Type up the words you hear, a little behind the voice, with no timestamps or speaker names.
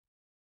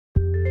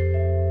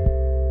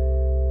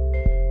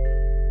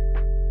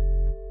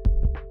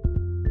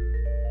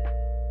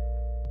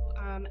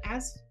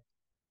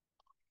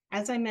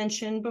as I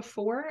mentioned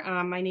before,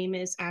 my name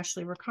is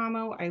Ashley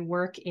Roccamo. I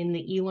work in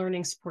the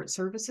e-learning support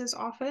services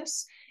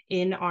office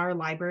in our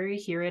library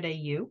here at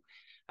AU.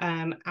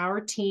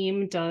 Our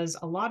team does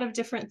a lot of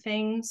different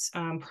things.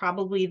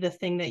 Probably the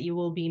thing that you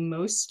will be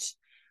most,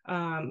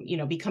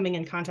 be coming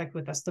in contact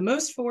with us the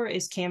most for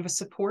is Canvas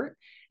support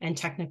and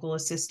technical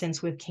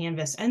assistance with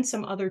Canvas and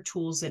some other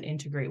tools that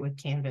integrate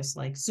with Canvas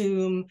like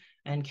Zoom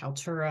and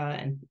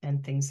Kaltura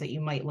and things that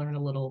you might learn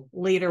a little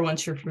later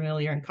once you're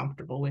familiar and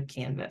comfortable with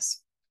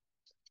Canvas.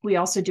 We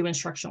also do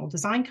instructional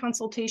design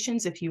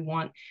consultations if you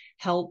want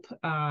help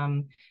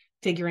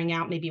figuring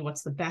out maybe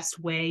what's the best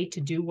way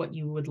to do what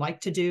you would like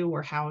to do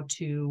or how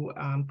to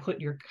put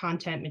your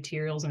content,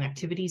 materials, and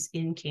activities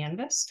in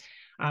Canvas.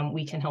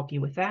 We can help you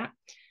with that.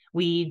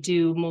 We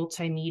do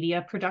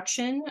multimedia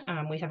production.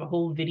 We have a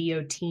whole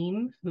video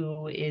team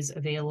who is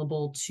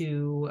available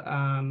to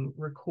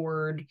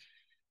record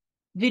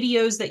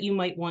videos that you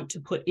might want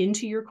to put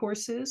into your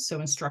courses,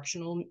 so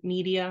instructional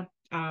media.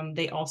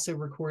 They also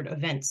record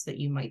events that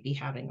you might be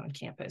having on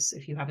campus.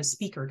 If you have a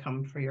speaker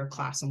come for your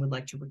class and would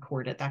like to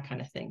record it, that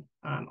kind of thing.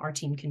 Our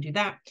team can do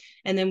that.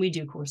 And then we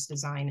do course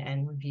design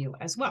and review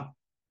as well.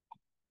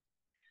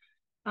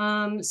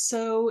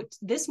 So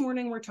this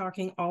morning we're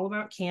talking all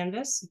about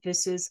Canvas.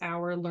 This is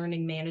our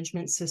learning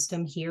management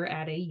system here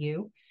at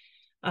AU.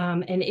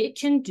 And it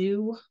can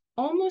do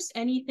almost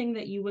anything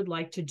that you would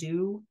like to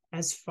do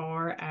as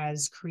far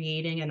as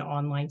creating an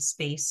online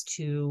space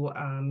to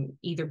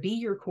either be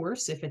your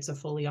course if it's a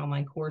fully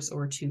online course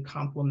or to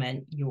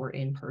complement your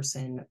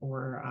in-person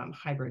or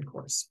hybrid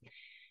course.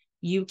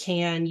 You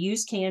can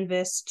use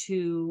Canvas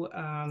to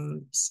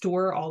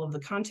store all of the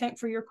content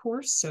for your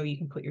course. So you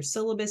can put your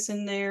syllabus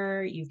in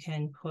there. You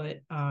can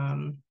put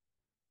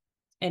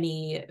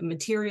any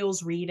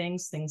materials,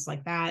 readings, things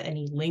like that,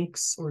 any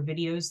links or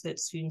videos that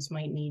students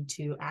might need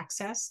to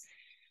access.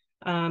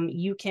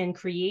 You can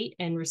create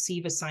and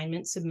receive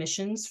assignment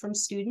submissions from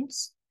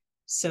students.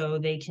 So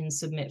they can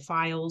submit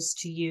files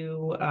to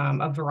you,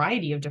 a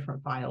variety of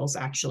different files,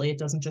 actually. It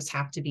doesn't just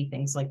have to be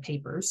things like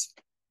papers.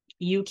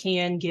 You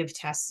can give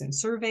tests and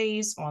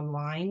surveys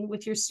online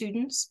with your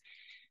students.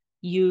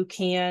 You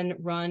can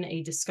run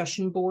a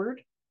discussion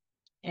board,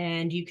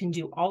 and you can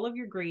do all of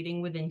your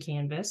grading within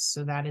Canvas.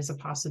 So that is a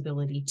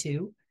possibility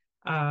too.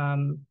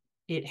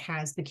 It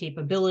has the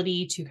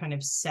capability to kind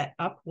of set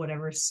up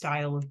whatever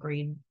style of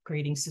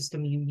grading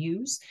system you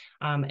use.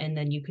 And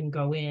then you can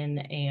go in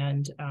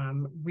and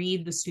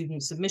read the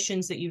student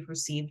submissions that you've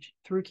received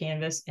through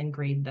Canvas and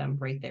grade them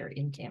right there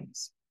in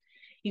Canvas.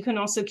 You can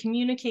also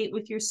communicate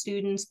with your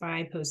students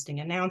by posting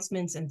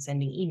announcements and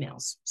sending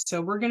emails.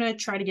 So we're going to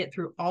try to get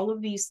through all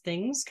of these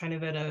things kind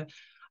of at a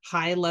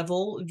high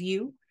level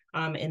view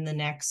in the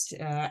next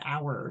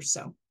hour or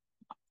so.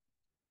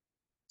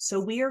 So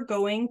we are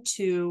going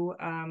to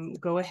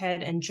go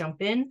ahead and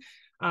jump in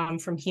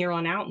from here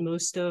on out.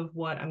 Most of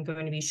what I'm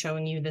going to be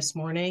showing you this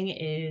morning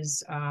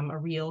is a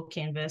real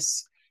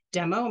Canvas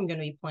demo. I'm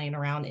going to be playing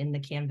around in the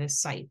Canvas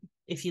site.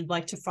 If you'd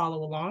like to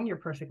follow along, you're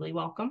perfectly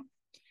welcome.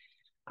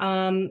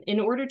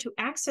 In order to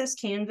access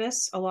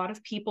Canvas, a lot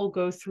of people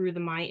go through the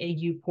My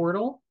AU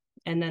portal,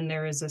 and then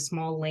there is a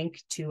small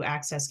link to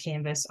access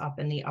Canvas up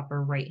in the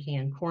upper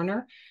right-hand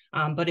corner.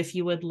 But if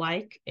you would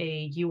like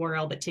a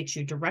URL that takes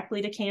you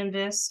directly to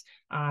Canvas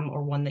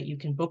or one that you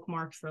can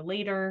bookmark for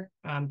later,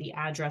 the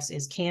address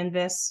is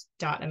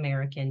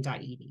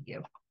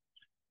canvas.american.edu.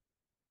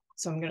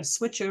 So I'm going to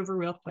switch over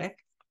real quick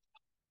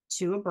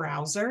to a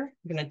browser.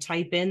 I'm going to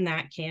type in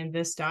that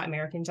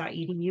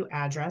canvas.american.edu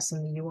address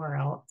and the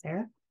URL up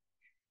there.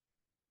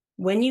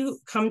 When you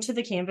come to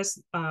the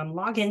Canvas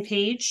login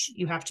page,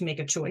 you have to make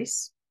a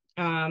choice.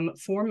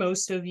 For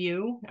most of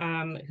you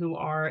who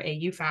are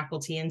AU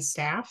faculty and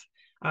staff,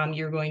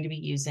 you're going to be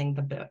using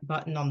the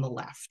button on the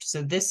left.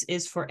 So this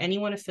is for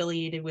anyone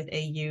affiliated with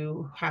AU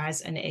who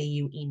has an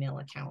AU email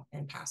account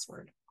and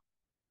password.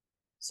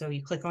 So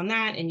you click on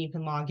that and you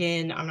can log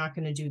in. I'm not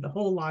going to do the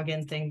whole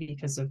login thing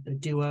because of the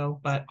Duo,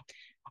 but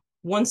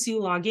once you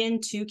log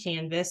into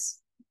Canvas,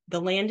 the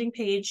landing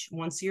page,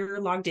 once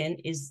you're logged in,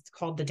 is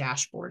called the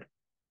dashboard.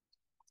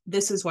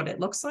 This is what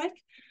it looks like.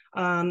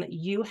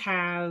 You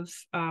have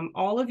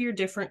all of your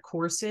different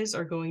courses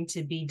are going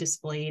to be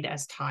displayed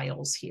as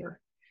tiles here.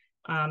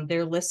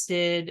 They're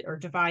listed or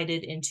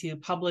divided into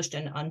published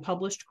and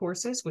unpublished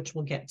courses, which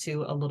we'll get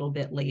to a little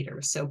bit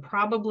later. So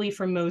probably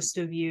for most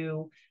of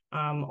you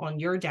on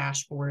your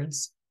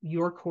dashboards,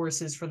 your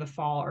courses for the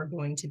fall are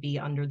going to be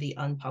under the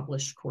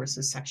unpublished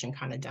courses section,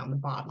 kind of down the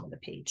bottom of the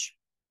page.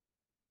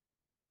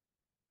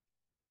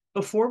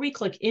 Before we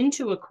click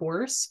into a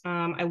course,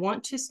 I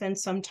want to spend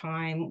some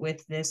time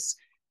with this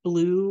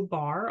blue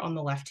bar on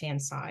the left-hand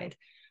side.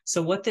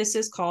 So what this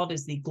is called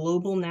is the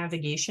global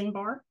navigation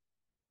bar.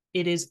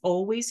 It is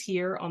always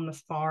here on the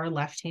far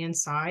left-hand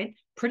side,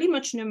 pretty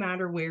much no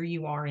matter where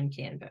you are in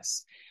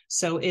Canvas.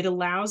 So it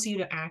allows you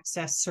to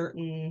access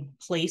certain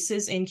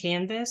places in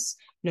Canvas,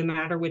 no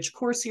matter which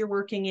course you're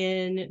working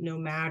in, no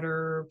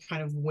matter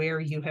kind of where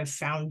you have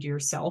found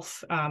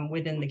yourself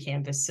within the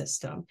Canvas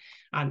system.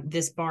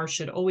 This bar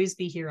should always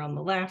be here on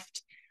the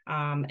left.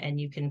 and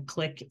you can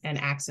click and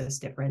access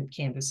different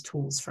Canvas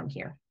tools from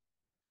here.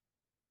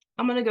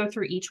 I'm going to go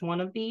through each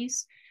one of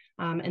these.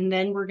 And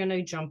then we're going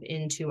to jump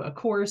into a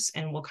course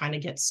and we'll kind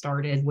of get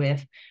started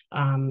with,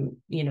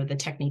 the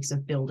techniques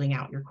of building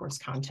out your course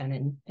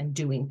content and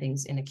doing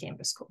things in a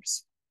Canvas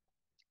course.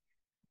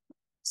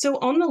 So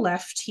on the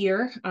left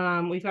here,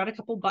 we've got a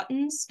couple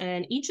buttons,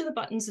 and each of the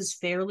buttons is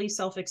fairly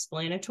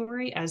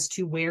self-explanatory as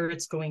to where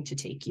it's going to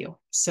take you.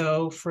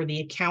 So for the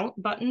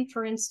account button,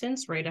 for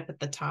instance, right up at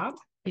the top,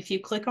 if you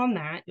click on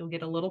that, you'll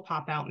get a little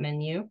pop-out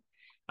menu.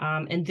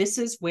 And this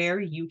is where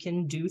you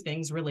can do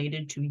things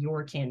related to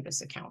your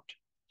Canvas account.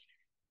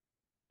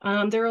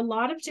 There are a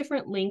lot of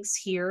different links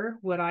here.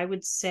 What I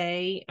would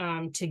say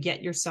to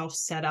get yourself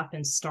set up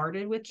and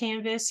started with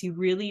Canvas, you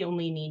really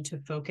only need to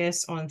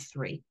focus on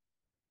 3: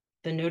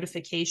 the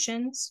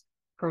notifications,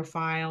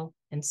 profile,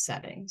 and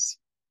settings.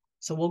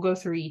 So we'll go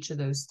through each of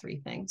those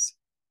 3 things.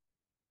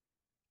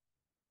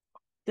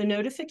 The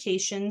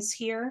notifications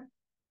here,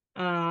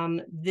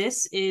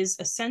 this is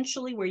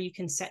essentially where you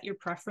can set your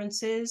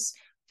preferences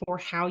for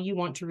how you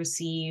want to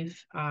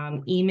receive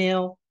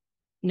email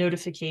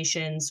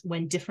notifications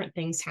when different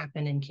things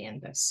happen in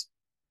Canvas.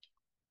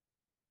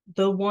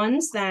 The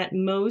ones that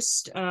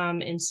most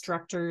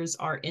instructors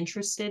are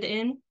interested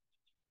in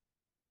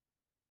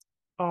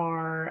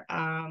are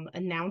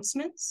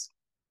announcements.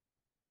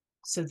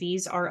 So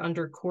these are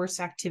under course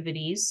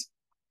activities.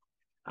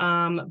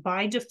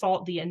 By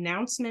default, the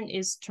announcement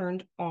is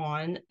turned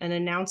on. An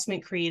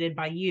announcement created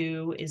by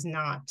you is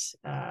not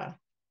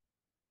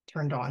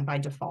turned on by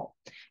default.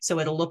 So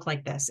it'll look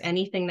like this.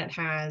 Anything that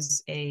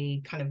has a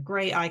kind of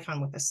gray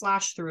icon with a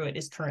slash through it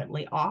is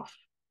currently off.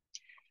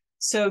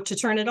 So to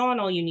turn it on,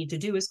 all you need to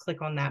do is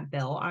click on that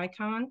bell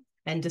icon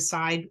and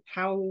decide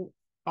how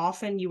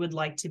often you would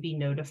like to be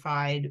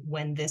notified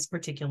when this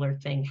particular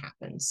thing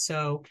happens.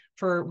 So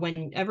for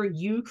whenever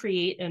you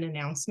create an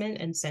announcement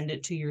and send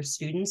it to your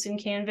students in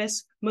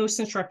Canvas, most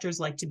instructors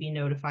like to be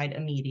notified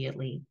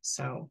immediately.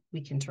 So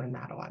we can turn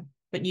that on,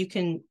 but you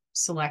can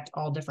select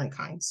all different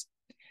kinds.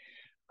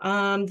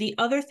 The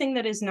other thing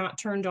that is not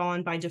turned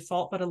on by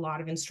default, but a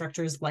lot of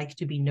instructors like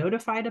to be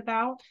notified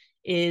about,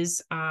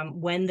 is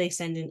when they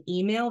send an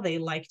email, they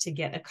like to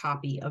get a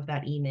copy of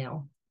that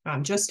email.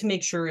 Just to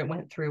make sure it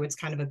went through. It's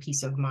kind of a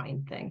peace of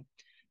mind thing.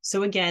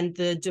 So again,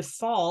 the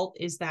default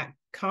is that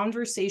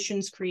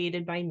conversations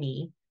created by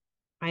me.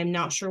 I'm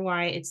not sure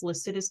why it's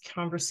listed as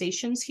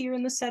conversations here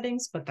in the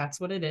settings, but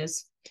that's what it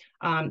is.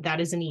 That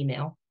is an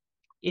email.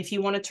 If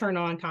you want to turn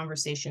on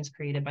conversations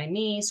created by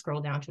me,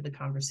 scroll down to the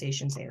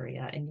conversations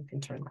area and you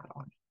can turn that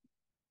on.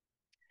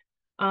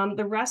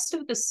 The rest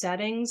of the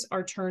settings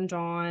are turned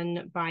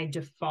on by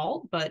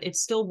default, but it's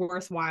still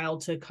worthwhile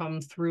to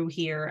come through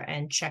here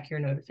and check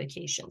your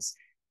notifications.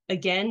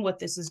 Again, what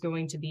this is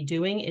going to be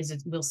doing is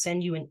it will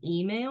send you an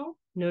email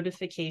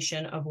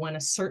notification of when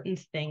a certain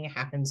thing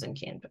happens in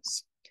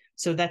Canvas.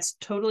 So that's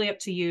totally up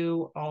to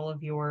you, all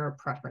of your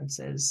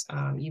preferences.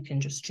 You can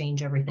just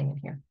change everything in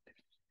here.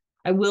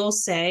 I will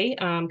say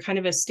kind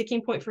of a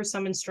sticking point for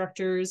some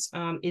instructors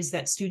is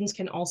that students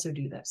can also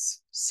do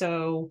this.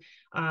 So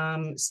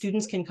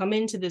students can come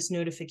into this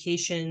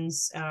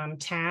notifications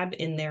tab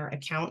in their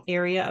account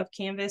area of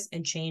Canvas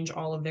and change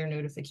all of their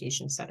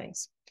notification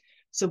settings.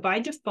 So by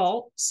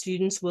default,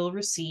 students will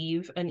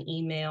receive an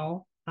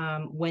email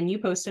when you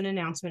post an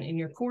announcement in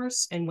your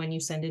course and when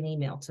you send an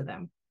email to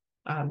them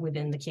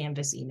within the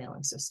Canvas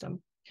emailing system.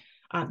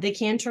 They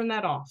can turn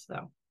that off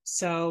though.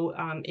 So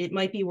it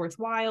might be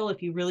worthwhile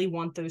if you really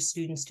want those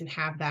students to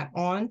have that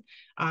on,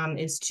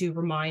 is to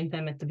remind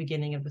them at the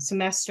beginning of the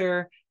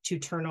semester to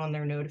turn on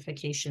their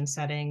notification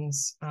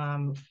settings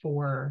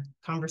for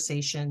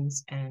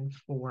conversations and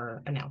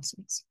for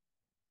announcements.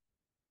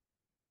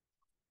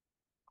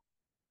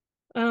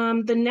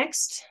 The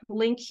next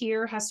link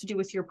here has to do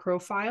with your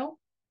profile.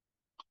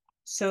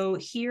 So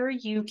here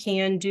you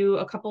can do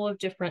a couple of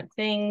different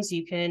things.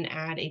 You can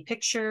add a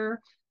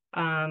picture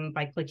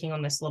by clicking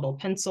on this little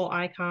pencil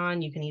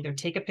icon. You can either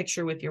take a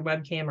picture with your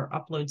webcam or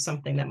upload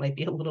something that might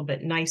be a little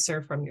bit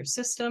nicer from your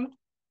system.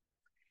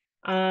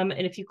 And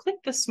if you click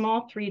the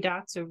small 3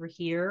 dots over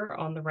here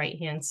on the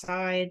right-hand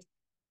side,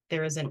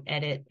 there is an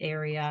edit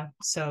area.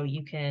 So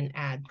you can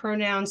add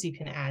pronouns, you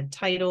can add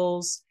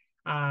titles,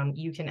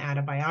 you can add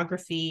a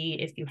biography.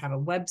 If you have a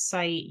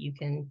website, you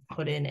can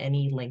put in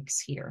any links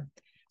here.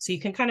 So you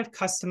can kind of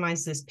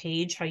customize this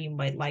page how you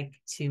might like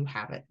to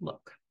have it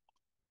look.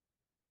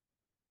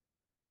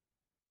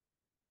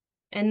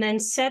 And then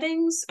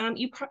settings,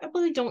 you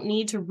probably don't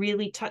need to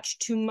really touch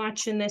too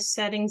much in this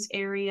settings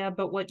area,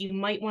 but what you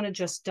might want to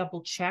just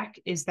double check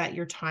is that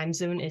your time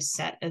zone is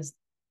set as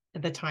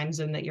the time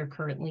zone that you're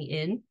currently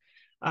in.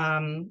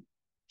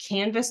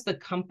 Canvas, the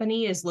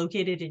company, is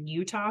located in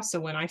Utah.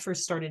 So when I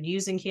first started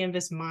using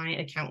Canvas, my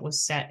account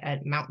was set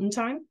at Mountain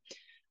Time.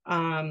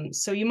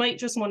 So you might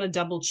just want to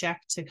double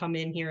check to come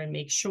in here and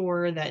make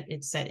sure that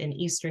it's set in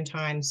Eastern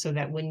Time so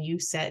that when you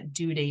set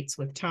due dates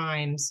with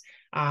times,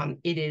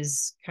 it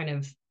is kind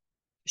of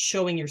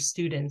showing your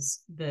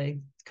students the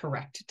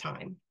correct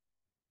time.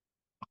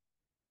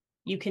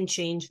 you can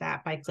change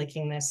that by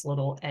clicking this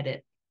little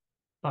edit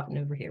button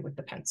over here with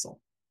the pencil.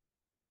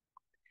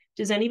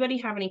 Does anybody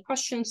have any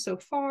questions so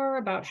far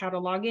about how to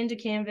log into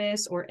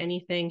Canvas or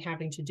anything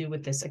having to do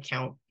with this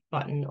account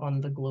button on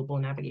the global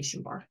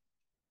navigation bar?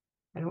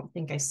 I don't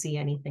think I see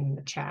anything in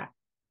the chat.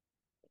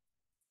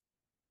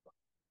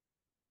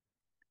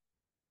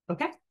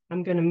 Okay,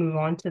 I'm going to move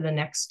on to the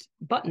next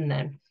button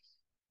then.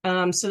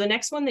 So the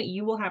next one that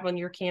you will have on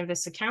your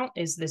Canvas account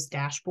is this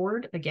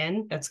dashboard.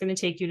 Again, that's going to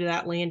take you to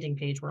that landing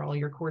page where all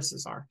your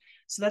courses are.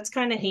 So that's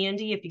kind of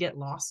handy if you get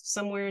lost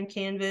somewhere in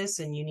Canvas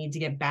and you need to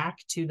get back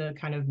to the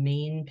kind of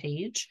main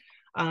page.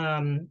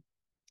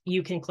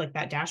 You can click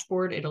that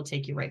dashboard. It'll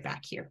take you right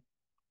back here.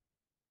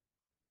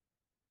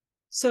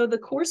 So the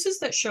courses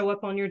that show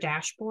up on your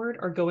dashboard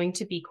are going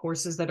to be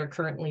courses that are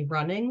currently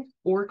running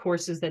or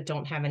courses that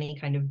don't have any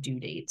kind of due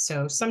date.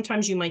 So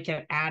sometimes you might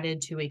get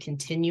added to a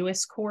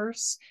continuous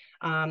course,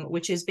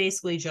 which is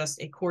basically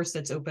just a course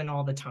that's open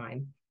all the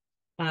time.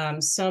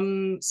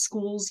 Some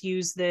schools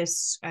use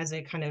this as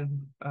a kind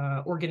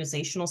of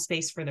organizational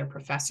space for their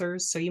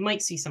professors. So you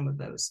might see some of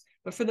those.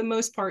 But for the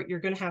most part, you're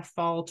going to have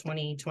fall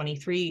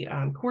 2023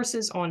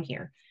 courses on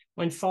here.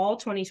 When fall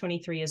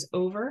 2023 is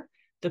over,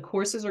 the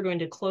courses are going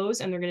to close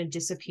and they're going to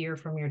disappear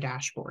from your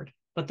dashboard,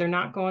 but they're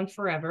not gone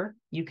forever.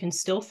 You can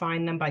still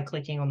find them by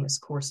clicking on this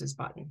courses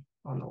button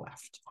on the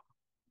left.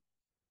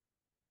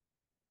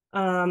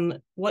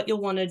 What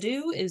you'll want to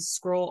do is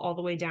scroll all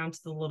the way down to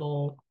the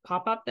little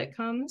pop-up that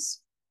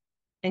comes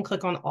and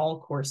click on all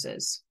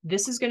courses.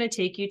 This is going to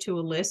take you to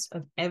a list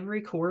of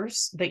every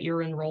course that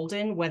you're enrolled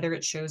in, whether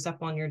it shows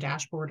up on your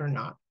dashboard or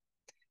not.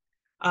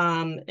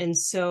 And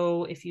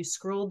so if you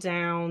scroll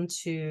down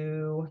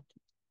to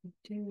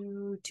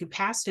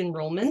past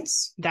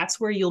enrollments,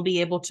 that's where you'll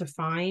be able to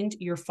find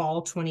your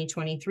fall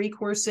 2023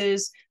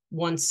 courses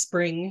once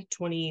spring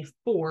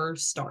 24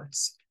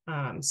 starts.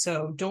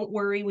 So don't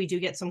worry, we do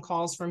get some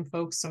calls from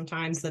folks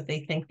sometimes that they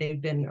think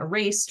they've been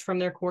erased from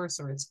their course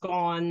or it's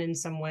gone in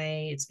some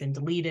way, it's been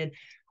deleted.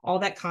 All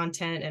that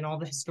content and all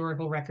the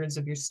historical records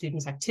of your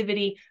students'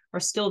 activity are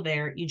still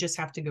there. You just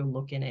have to go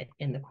look in it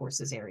in the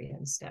courses area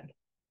instead.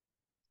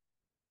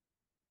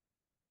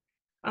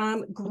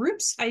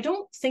 Groups, I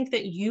don't think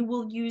that you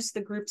will use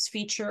the groups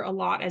feature a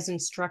lot as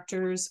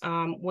instructors.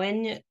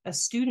 When a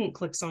student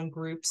clicks on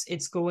groups,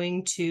 it's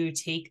going to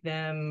take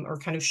them or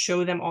kind of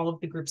show them all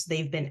of the groups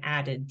they've been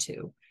added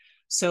to.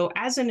 So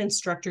as an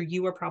instructor,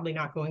 you are probably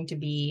not going to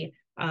be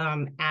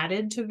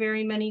added to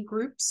very many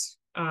groups,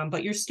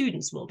 but your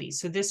students will be.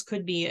 So this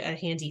could be a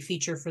handy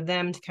feature for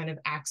them to kind of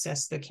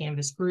access the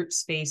Canvas group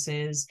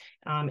spaces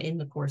in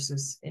the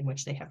courses in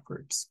which they have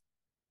groups.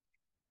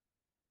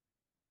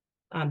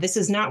 This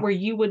is not where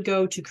you would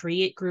go to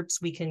create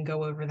groups. We can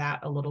go over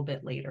that a little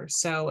bit later.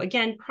 So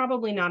again,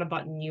 probably not a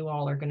button you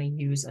all are going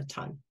to use a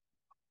ton.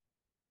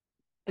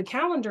 The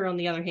calendar, on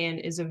the other hand,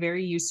 is a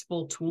very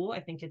useful tool.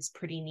 I think it's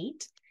pretty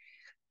neat.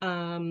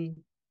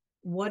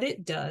 What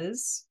it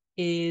does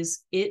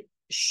is it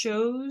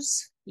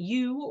shows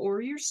you or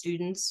your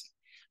students,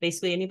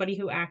 basically anybody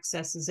who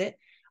accesses it,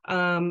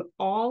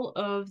 all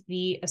of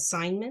the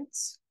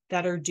assignments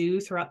that are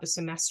due throughout the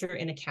semester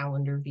in a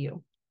calendar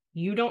view.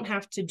 You don't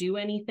have to do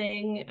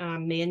anything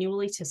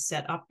manually to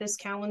set up this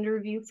calendar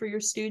view for your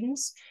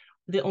students.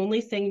 The only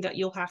thing that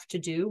you'll have to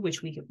do,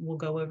 which we will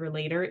go over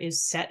later,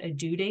 is set a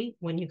due date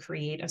when you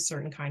create a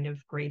certain kind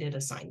of graded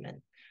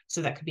assignment.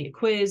 So that could be a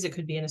quiz, it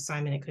could be an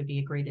assignment, it could be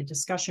a graded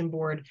discussion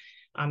board.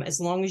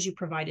 As long as you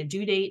provide a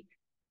due date,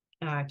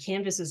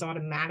 Canvas is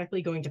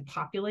automatically going to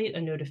populate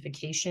a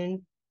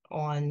notification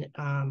on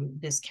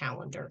this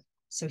calendar.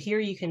 So here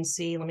you can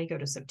see, let me go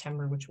to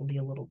September, which will be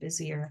a little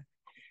busier.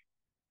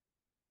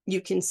 You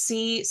can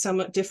see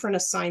some different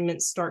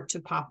assignments start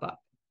to pop up.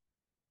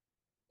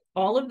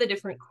 All of the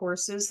different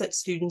courses that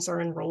students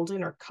are enrolled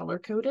in are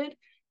color-coded.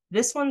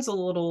 This one's a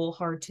little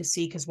hard to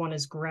see because one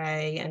is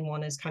gray and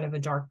one is kind of a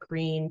dark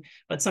green,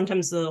 but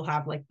sometimes they'll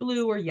have like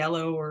blue or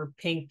yellow or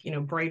pink,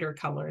 brighter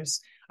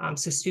colors.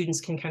 So students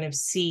can kind of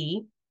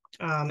see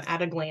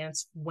at a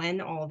glance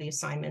when all the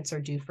assignments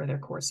are due for their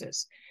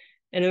courses.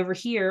 And over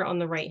here on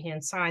the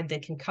right-hand side, they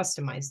can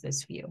customize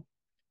this view.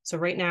 So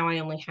right now I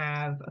only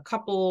have a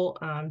couple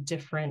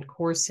different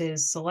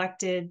courses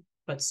selected,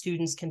 but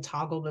students can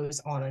toggle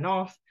those on and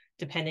off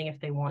depending if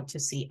they want to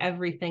see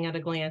everything at a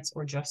glance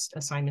or just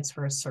assignments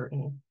for a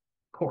certain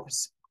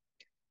course.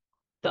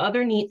 The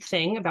other neat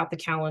thing about the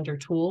calendar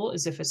tool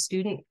is if a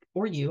student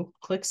or you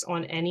clicks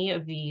on any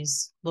of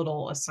these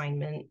little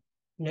assignment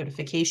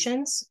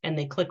notifications and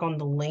they click on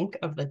the link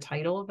of the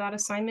title of that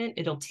assignment,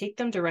 it'll take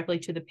them directly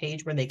to the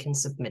page where they can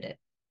submit it.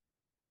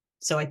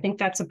 So I think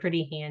that's a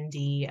pretty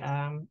handy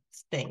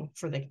thing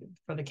for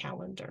the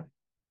calendar.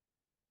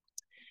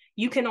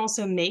 You can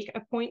also make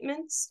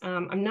appointments.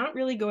 I'm not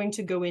really going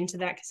to go into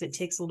that because it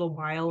takes a little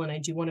while and I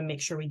do want to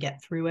make sure we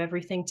get through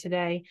everything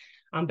today.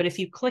 But if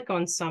you click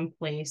on some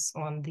place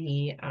on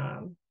the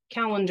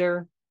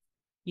calendar,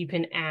 you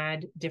can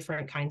add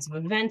different kinds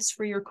of events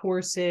for your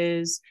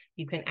courses.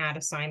 You can add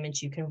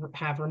assignments. You can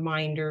have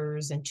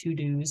reminders and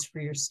to-dos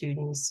for your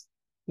students.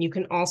 You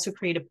can also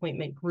create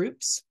appointment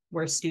groups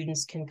where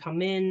students can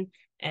come in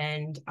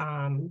and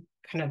kind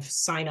of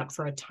sign up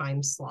for a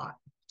time slot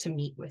to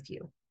meet with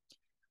you.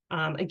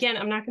 Again,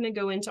 I'm not going to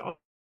go into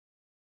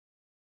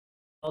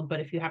all, but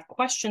if you have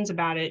questions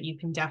about it, you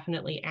can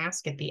definitely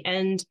ask at the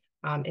end.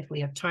 If we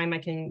have time, I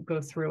can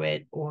go through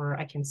it, or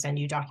I can send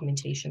you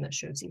documentation that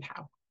shows you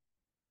how.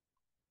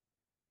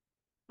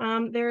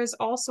 There is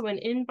also an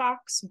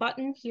inbox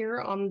button here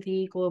on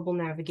the global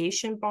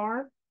navigation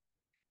bar.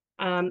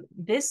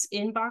 This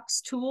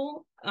inbox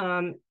tool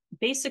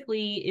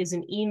basically is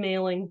an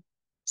emailing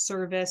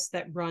service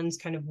that runs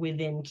kind of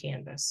within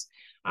Canvas.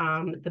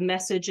 The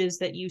messages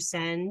that you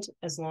send,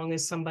 as long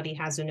as somebody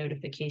has a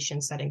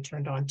notification setting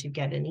turned on to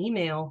get an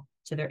email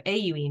to their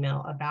AU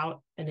email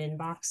about an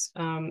inbox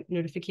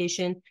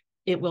notification,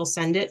 it will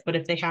send it. But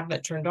if they have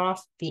that turned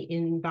off, the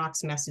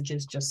inbox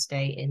messages just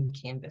stay in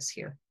Canvas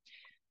here.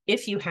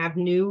 If you have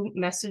new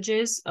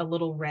messages, a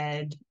little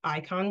red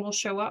icon will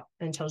show up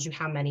and tells you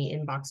how many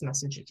inbox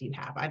messages you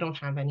have. I don't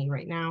have any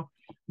right now,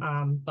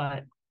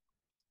 but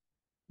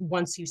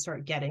once you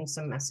start getting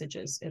some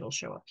messages, it'll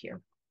show up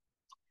here.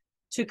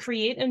 To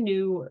create a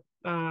new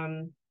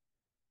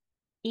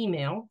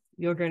email,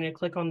 you're going to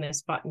click on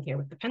this button here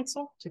with the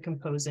pencil to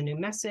compose a new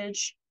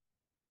message.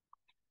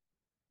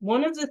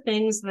 One of the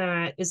things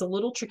that is a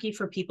little tricky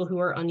for people who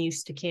are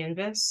unused to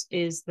Canvas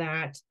is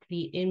that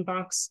the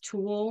inbox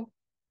tool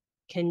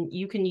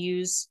you can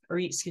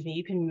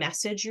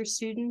message your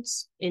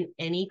students in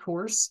any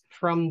course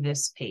from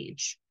this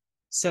page.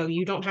 So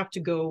you don't have to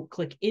go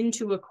click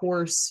into a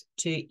course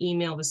to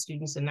email the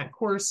students in that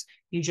course.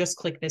 You just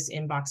click this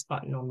inbox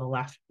button on the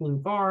left blue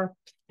bar,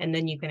 and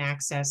then you can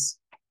access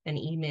and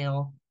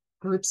email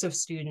groups of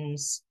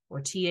students or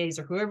TAs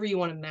or whoever you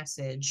want to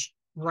message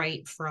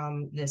right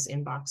from this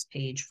inbox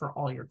page for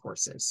all your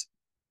courses.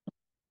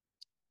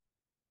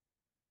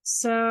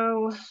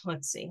 So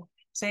let's see.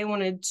 Say I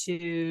wanted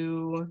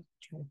to, I'm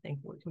trying to think,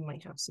 we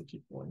might have some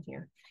people in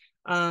here.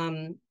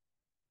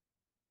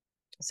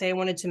 Say I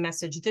wanted to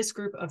message this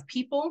group of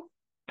people.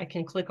 I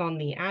can click on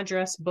the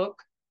address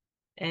book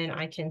and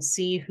I can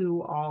see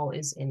who all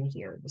is in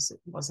here. This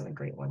wasn't a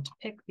great one to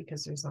pick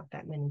because there's not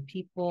that many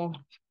people.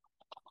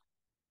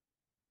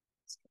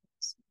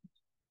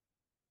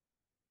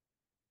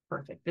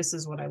 Perfect. This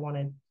is what I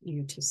wanted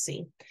you to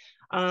see.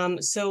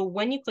 So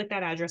when you click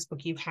that address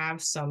book, you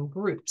have some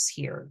groups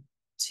here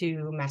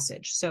to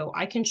message. So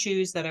I can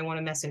choose that I want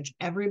to message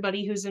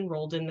everybody who's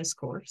enrolled in this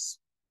course.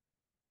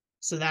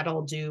 So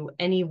that'll do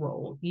any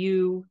role,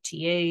 you,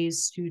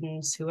 TAs,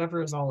 students,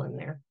 whoever is all in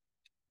there.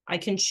 I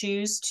can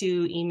choose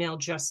to email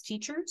just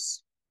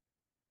teachers.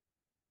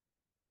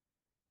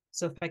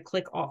 So if I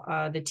click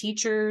the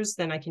teachers,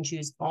 then I can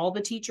choose all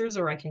the teachers,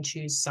 or I can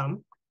choose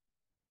some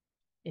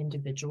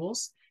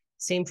individuals.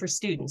 Same for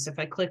students. If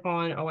I click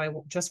on, I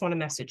just want to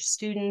message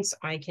students,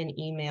 I can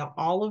email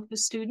all of the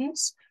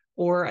students,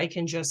 or I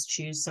can just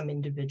choose some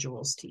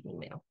individuals to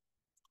email.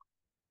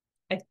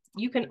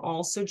 You can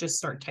also just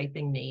start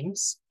typing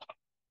names.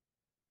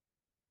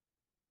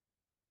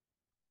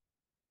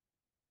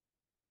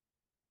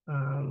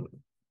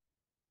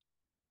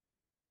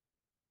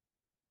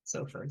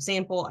 So for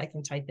example, I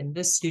can type in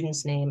this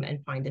student's name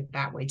and find it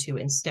that way too,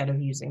 instead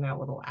of using that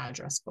little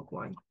address book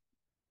line.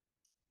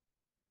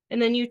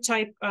 And then you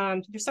type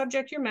your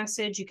subject, your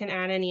message, you can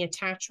add any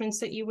attachments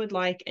that you would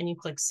like, and you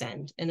click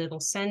send, and it'll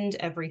send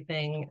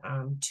everything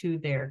to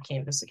their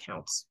Canvas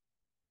accounts.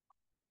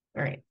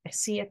 All right, I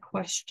see a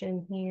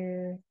question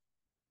here.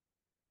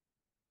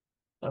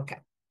 Okay.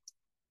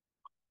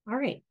 All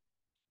right.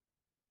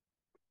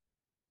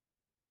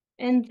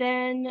 And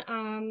then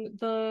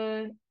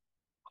the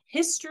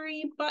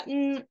history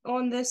button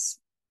on this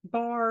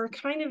bar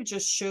kind of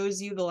just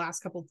shows you the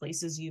last couple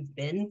places you've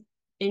been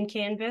in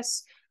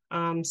Canvas.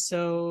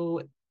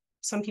 So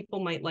some people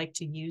might like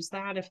to use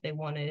that if they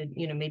wanted,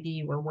 maybe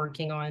you were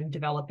working on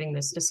developing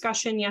this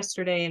discussion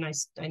yesterday and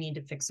I need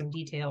to fix some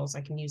details.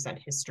 I can use that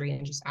history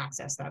and just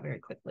access that very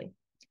quickly.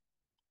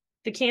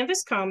 The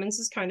Canvas Commons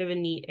is kind of a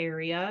neat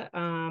area.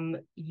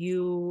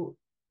 You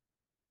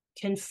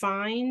can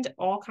find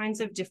all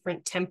kinds of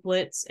different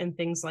templates and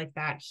things like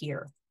that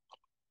here.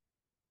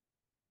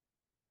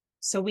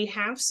 So we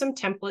have some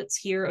templates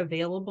here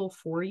available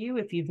for you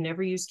if you've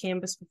never used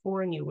Canvas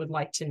before and you would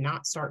like to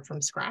not start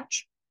from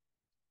scratch.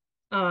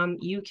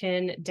 You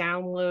can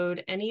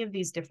download any of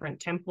these different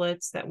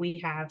templates that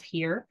we have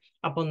here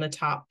up on the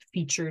top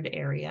featured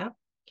area.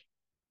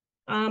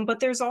 But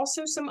there's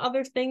also some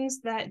other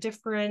things that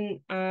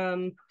different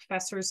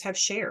professors have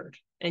shared,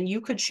 and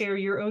you could share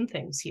your own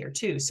things here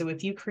too. So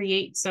if you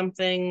create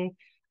something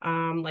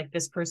like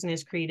this person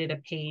has created a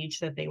page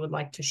that they would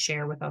like to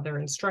share with other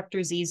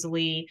instructors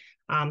easily,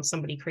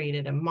 somebody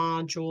created a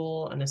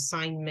module, an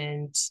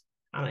assignment,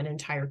 an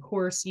entire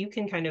course, you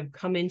can kind of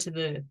come into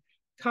the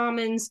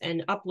Commons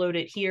and upload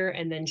it here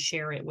and then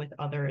share it with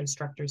other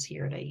instructors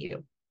here at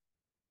AU.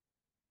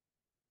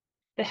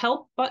 The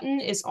help button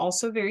is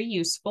also very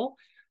useful.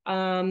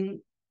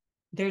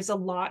 There's a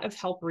lot of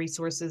help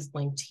resources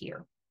linked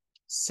here.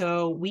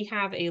 So we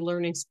have a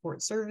learning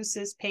support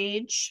services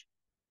page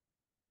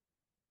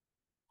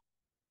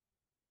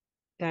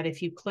that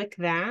if you click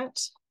that,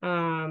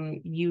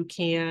 you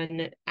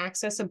can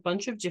access a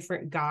bunch of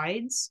different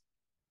guides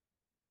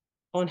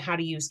on how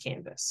to use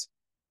Canvas.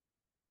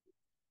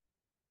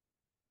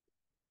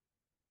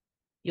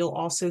 You'll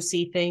also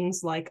see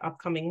things like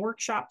upcoming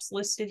workshops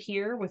listed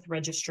here with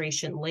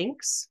registration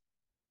links.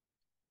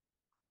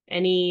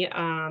 Any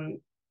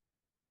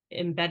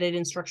embedded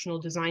instructional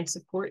design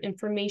support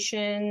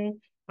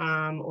information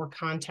or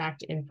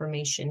contact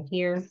information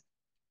here.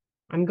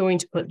 I'm going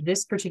to put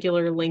this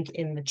particular link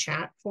in the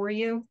chat for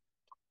you.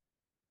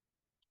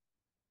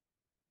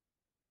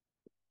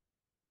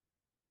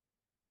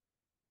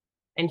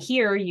 And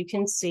here you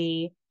can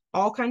see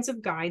all kinds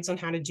of guides on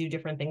how to do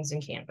different things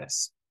in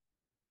Canvas.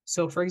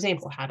 So for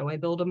example, how do I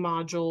build a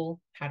module?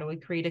 How do I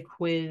create a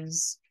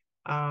quiz?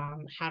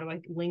 How do I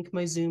link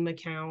my Zoom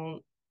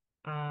account?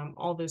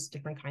 All those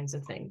different kinds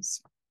of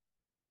things.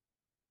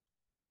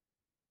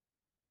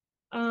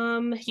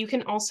 You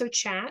can also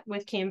chat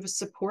with Canvas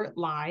support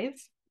live.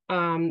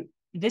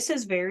 This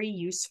is very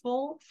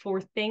useful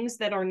for things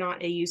that are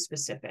not AU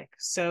specific.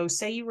 So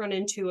say you run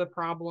into a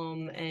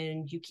problem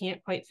and you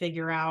can't quite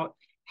figure out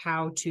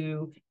how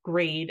to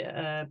grade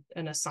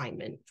an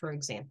assignment, for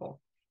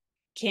example.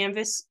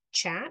 Canvas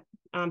chat,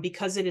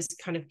 because it is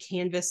kind of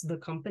Canvas the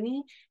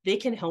company, they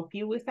can help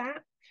you with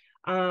that.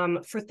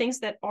 For things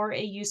that are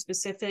AU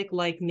specific,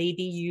 like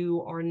maybe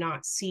you are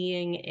not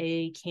seeing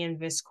a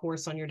Canvas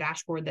course on your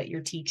dashboard that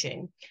you're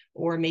teaching,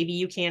 or maybe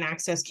you can't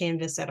access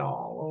Canvas at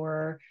all,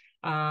 or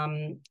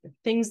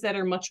things that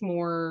are much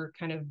more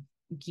kind of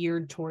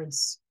geared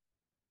towards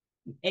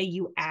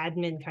AU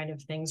admin kind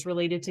of things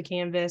related to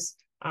Canvas,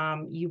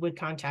 you would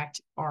contact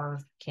our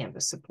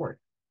Canvas support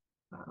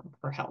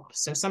for help.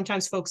 So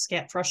sometimes folks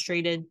get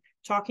frustrated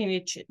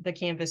talking to the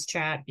Canvas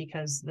chat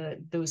because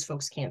those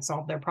folks can't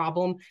solve their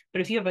problem. But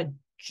if you have a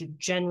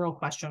general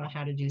question on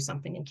how to do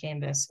something in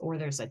Canvas, or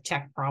there's a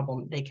tech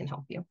problem, they can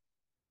help you.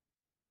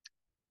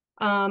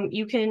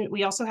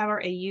 We also have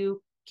our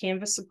AU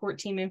Canvas support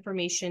team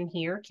information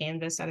here.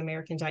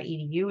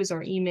 Canvas@american.edu is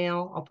our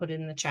email. I'll put it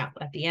in the chat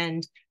at the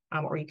end,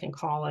 or you can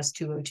call us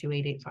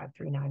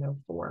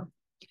 202-885-3904.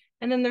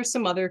 And then there's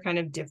some other kind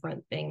of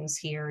different things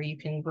here. You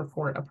can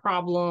report a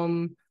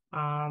problem.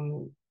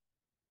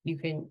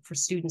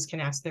 Students can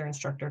ask their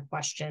instructor a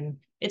question.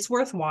 It's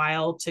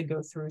worthwhile to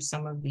go through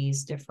some of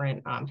these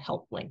different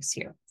help links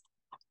here.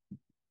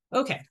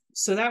 Okay,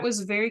 so that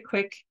was a very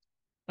quick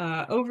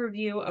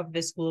overview of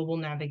this global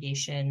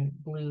navigation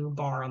blue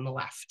bar on the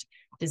left.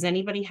 Does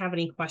anybody have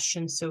any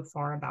questions so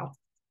far about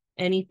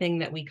anything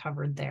that we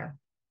covered there?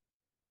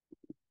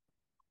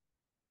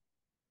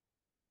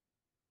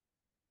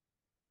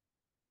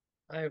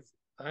 I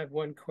have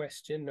one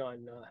question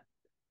on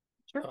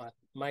Sure.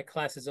 my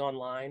class is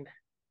online.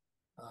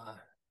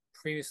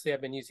 Previously, I've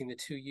been using the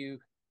 2U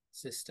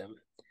system.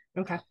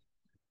 Okay.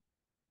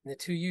 In the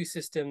 2U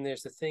system,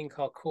 there's a thing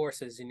called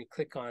courses, and you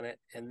click on it,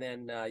 and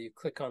then you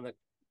click on the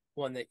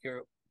one that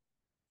you're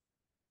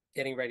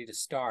getting ready to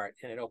start,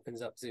 and it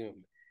opens up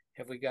Zoom.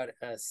 Have we got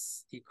a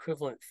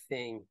equivalent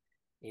thing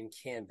in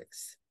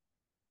Canvas?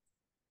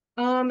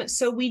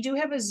 So we do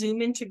have a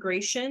Zoom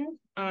integration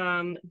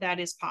that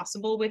is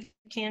possible with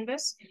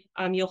Canvas.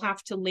 You'll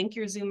have to link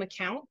your Zoom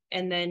account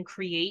and then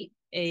create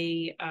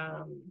a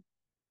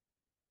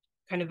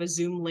kind of a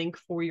Zoom link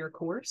for your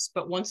course.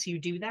 But once you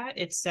do that,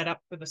 it's set up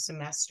for the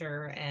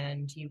semester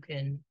and you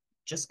can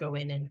just go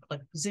in and click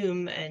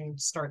Zoom and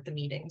start the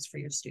meetings for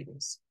your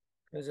students.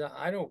 Because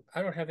I don't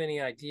have any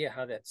idea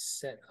how that's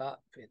set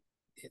up.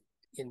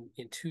 In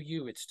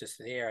 2U, it's just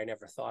there. I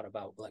never thought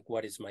about like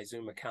what is my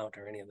Zoom account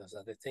or any of those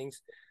other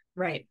things.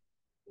 Right.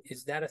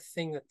 Is that a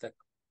thing that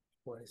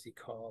what is he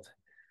called?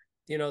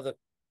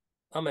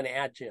 I'm an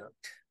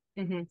adjunct.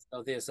 Mm-hmm.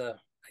 So there's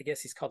I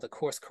guess he's called the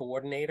course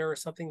coordinator or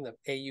something, the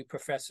AU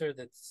professor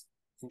that's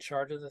in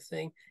charge of the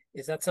thing.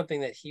 Is that something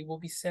that he will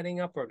be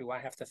setting up, or do I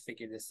have to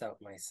figure this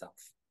out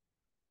myself?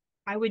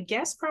 I would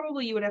guess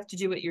probably you would have to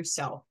do it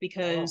yourself,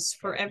 because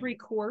for every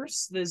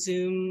course, the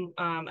Zoom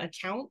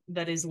account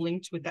that is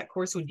linked with that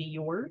course would be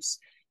yours.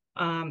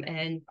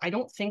 And I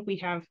don't think we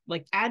have,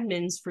 like,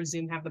 admins for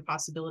Zoom have the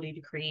possibility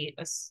to create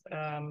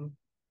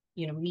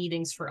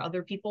meetings for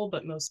other people,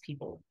 but most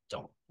people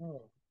don't.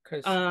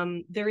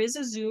 There is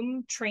a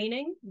Zoom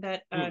training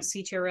that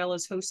CTRL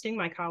is hosting.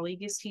 My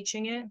colleague is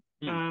teaching it.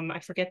 I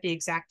forget the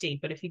exact date,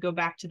 but if you go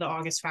back to the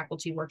August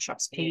faculty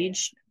workshops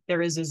page,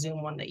 there is a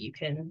Zoom one that you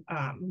can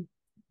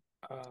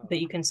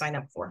sign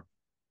up for.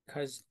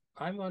 Because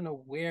I'm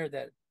unaware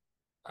that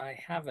I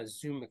have a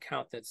Zoom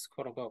account that's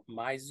quote unquote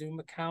my Zoom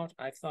account.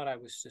 I thought I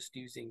was just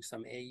using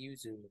some AU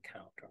Zoom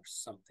account or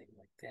something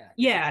like that.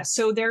 Yeah,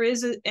 so there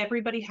is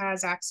everybody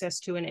has access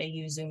to an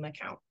AU Zoom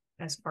account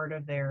as part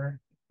of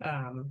their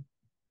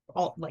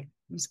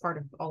as part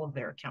of all of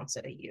their accounts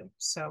at AU.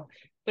 So,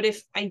 but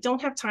if I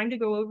don't have time to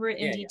go over it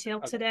in detail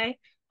today,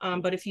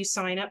 but if you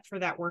sign up for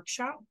that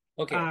workshop,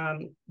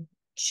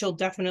 she'll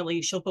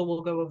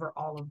will go over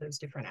all of those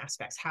different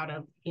aspects, how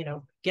to, you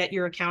know, get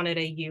your account at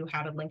AU,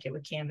 how to link it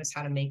with Canvas,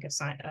 how to make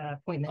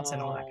appointments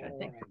and all that kind of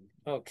thing.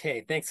 Right.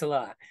 Okay, thanks a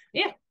lot.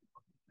 Yeah.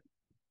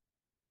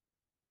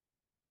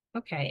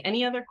 Okay,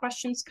 any other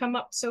questions come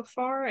up so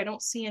far? I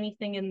don't see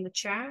anything in the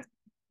chat.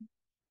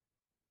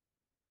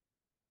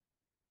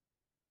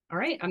 All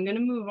right, I'm going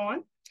to move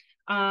on.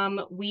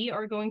 We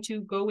are going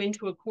to go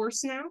into a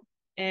course now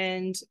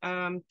and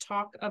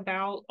talk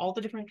about all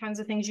the different kinds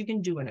of things you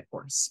can do in a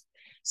course.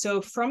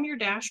 So from your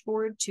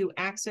dashboard, to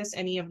access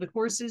any of the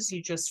courses,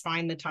 you just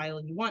find the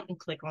title you want and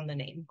click on the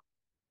name.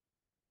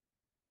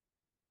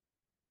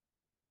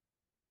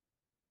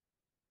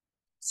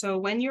 So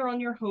when you're on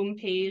your home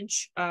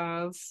page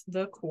of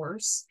the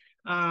course,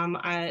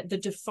 the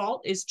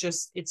default is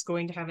just, it's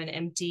going to have an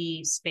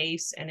empty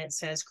space and it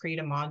says create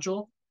a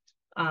module.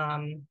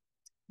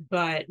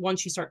 But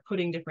once you start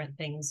putting different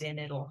things in,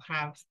 it'll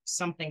have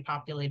something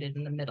populated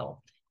in the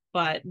middle.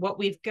 But what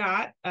we've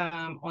got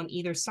on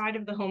either side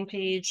of the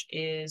homepage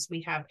is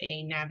we have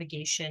a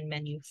navigation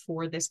menu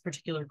for this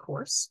particular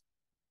course.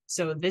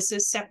 So this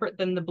is separate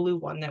than the blue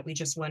one that we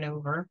just went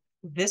over.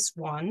 This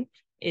one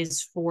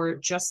is for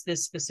just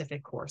this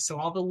specific course. So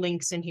all the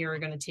links in here are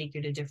going to take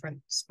you to different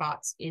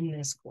spots in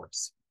this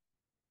course.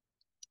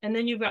 And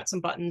then you've got some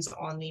buttons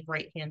on the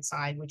right-hand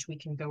side, which we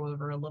can go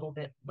over a little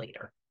bit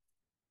later.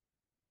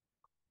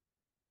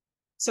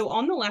 So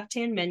on the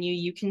left-hand menu,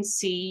 you can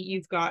see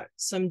you've got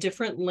some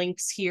different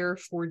links here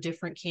for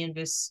different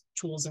Canvas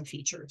tools and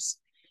features.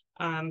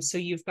 So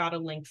you've got a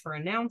link for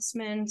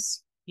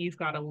announcements, you've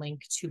got a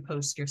link to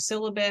post your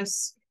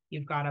syllabus,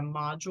 you've got a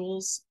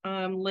modules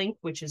link,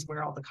 which is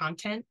where all the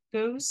content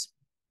goes,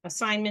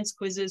 assignments,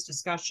 quizzes,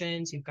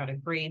 discussions, you've got a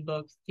grade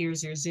book,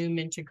 here's your Zoom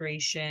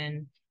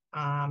integration,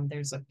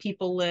 there's a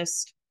people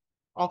list,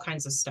 all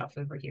kinds of stuff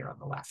over here on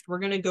the left. We're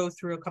going to go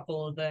through a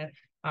couple of the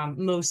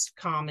most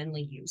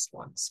commonly used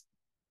ones.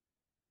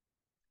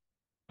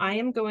 I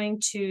am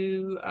going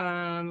to,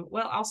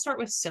 well, I'll start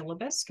with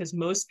syllabus, because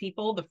most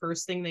people, the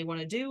first thing they want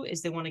to do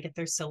is they want to get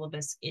their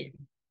syllabus in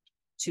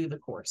to the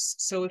course.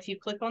 So if you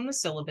click on the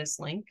syllabus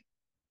link,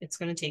 it's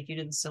going to take you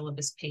to the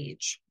syllabus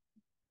page.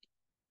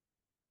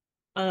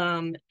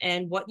 And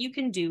what you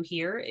can do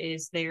here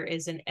is there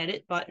is an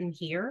edit button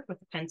here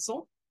with a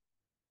pencil.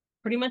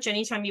 Pretty much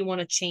anytime you want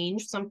to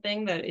change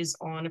something that is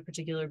on a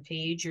particular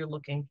page, you're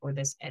looking for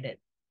this edit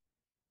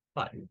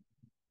button.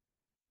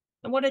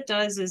 And what it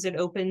does is it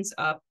opens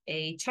up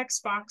a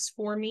text box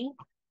for me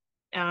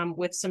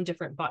with some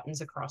different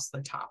buttons across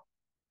the top.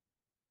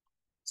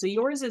 So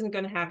yours isn't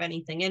going to have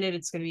anything in it.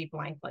 It's going to be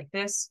blank like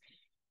this.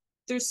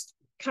 There's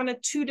kind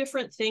of two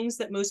different things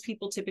that most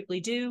people typically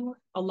do.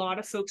 A lot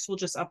of folks will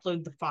just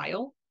upload the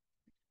file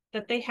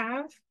that they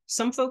have.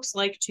 Some folks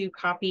like to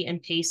copy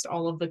and paste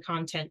all of the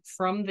content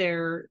from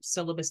their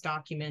syllabus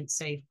document,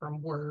 say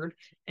from Word,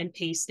 and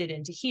paste it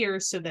into here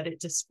so that it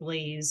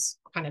displays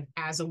kind of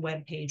as a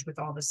web page with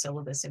all the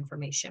syllabus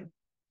information.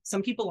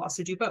 Some people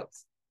also do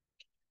both.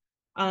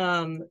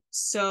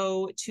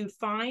 So to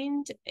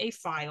find a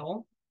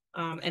file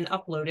and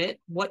upload it,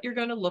 what you're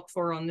going to look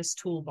for on this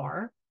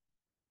toolbar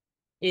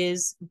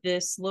is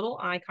this little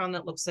icon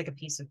that looks like a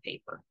piece of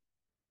paper.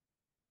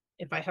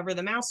 If I hover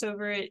the mouse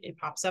over it, it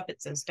pops up,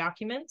 it says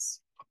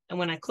documents. And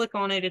when I click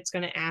on it, it's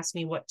going to ask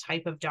me what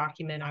type of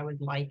document I would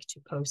like to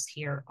post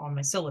here on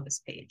my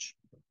syllabus page.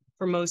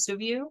 For most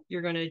of you,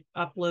 you're going to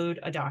upload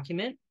a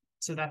document.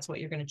 So that's what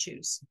you're going to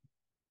choose.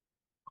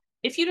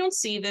 If you don't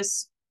see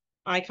this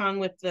icon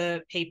with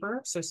the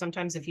paper, so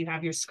sometimes if you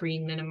have your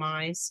screen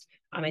minimized,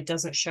 it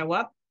doesn't show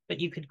up, but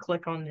you could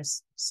click on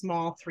this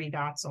small 3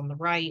 dots on the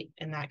right,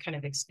 and that kind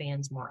of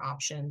expands more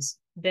options.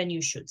 Then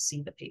you should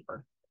see the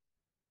paper.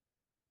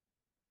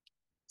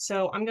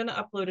 So I'm going to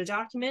upload a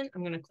document.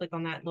 I'm going to click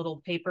on that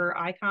little paper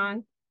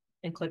icon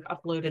and click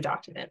upload a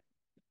document.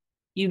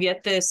 You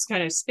get this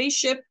kind of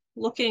spaceship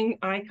looking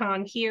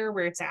icon here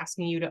where it's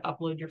asking you to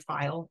upload your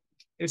file.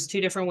 There's 2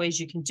 different ways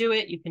you can do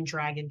it. You can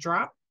drag and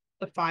drop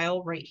the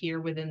file right here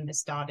within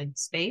this dotted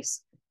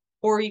space,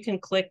 or you can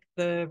click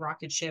the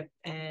rocket ship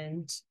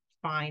and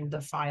find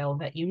the file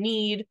that you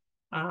need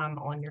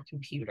on your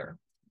computer.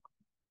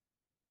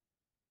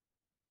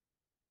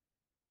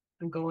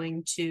 I'm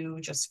going to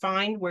just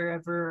find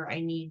wherever I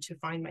need to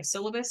find my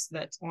syllabus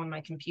that's on my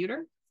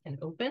computer and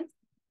open,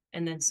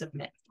 and then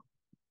submit.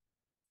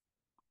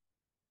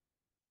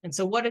 And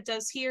so what it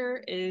does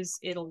here is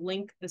it'll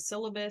link the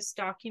syllabus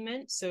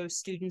document so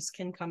students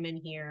can come in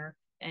here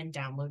and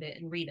download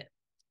it and read it.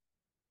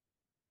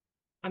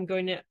 I'm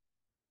going to,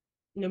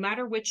 no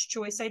matter which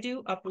choice I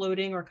do,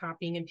 uploading or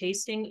copying and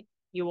pasting,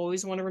 you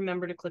always want to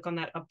remember to click on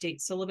that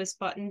update syllabus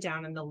button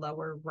down in the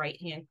lower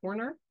right-hand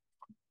corner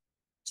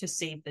to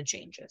save the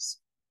changes.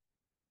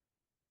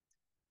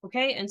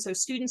 Okay, and so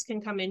students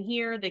can come in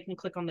here, they can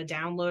click on the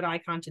download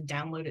icon to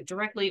download it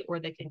directly, or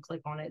they can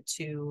click on it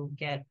to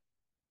get,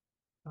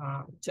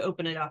 to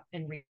open it up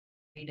and read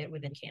it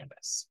within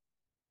Canvas.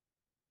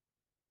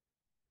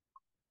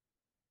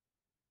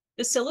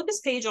 The syllabus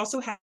page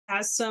also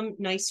has some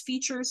nice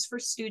features for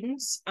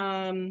students.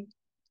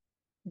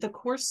 The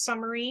course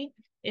summary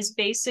is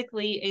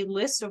basically a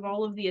list of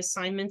all of the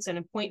assignments and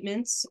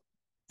appointments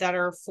that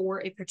are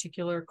for a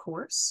particular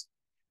course,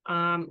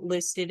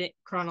 listed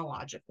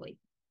chronologically.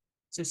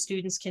 So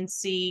students can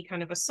see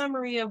kind of a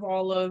summary of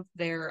all of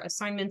their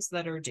assignments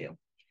that are due.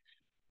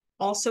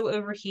 Also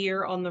over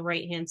here on the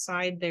right-hand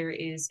side, there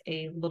is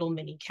a little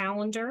mini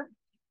calendar.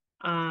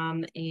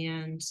 And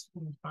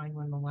let me find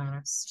when the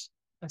last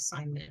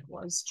assignment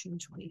was, June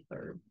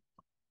 23rd.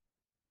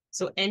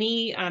 So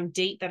any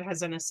date that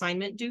has an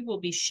assignment due will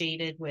be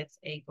shaded with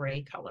a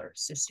gray color.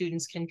 So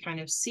students can kind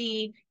of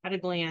see at a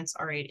glance,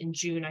 all right, in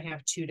June, I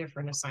have 2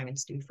 different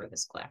assignments due for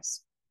this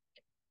class.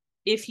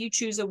 If you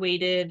choose a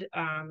weighted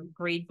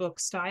gradebook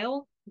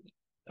style,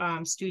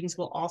 students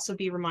will also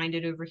be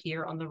reminded over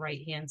here on the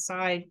right-hand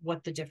side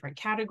what the different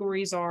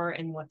categories are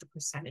and what the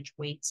percentage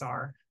weights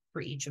are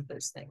for each of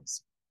those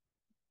things.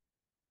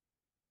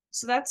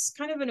 So that's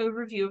kind of an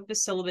overview of the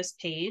syllabus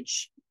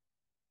page.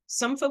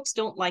 Some folks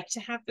don't like to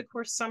have the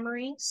course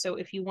summary. So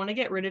if you want to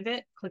get rid of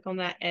it, click on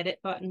that edit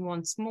button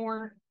once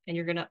more, and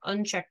you're going to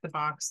uncheck the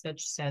box that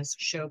says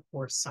show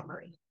course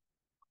summary.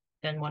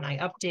 Then when I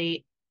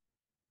update,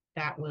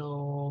 that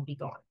will be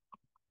gone.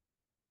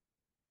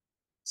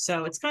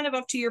 So it's kind of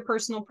up to your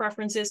personal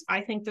preferences.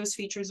 I think those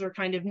features are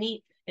kind of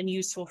neat and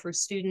useful for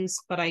students,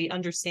 but I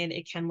understand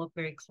it can look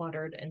very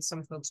cluttered and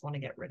some folks want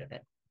to get rid of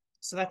it.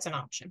 So that's an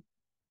option.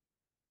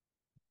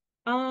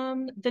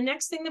 The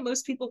next thing that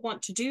most people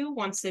want to do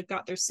once they've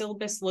got their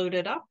syllabus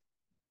loaded up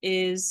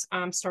is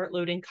start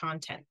loading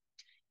content.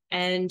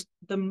 And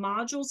the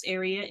modules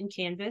area in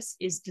Canvas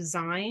is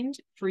designed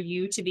for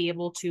you to be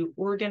able to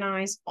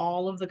organize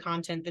all of the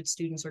content that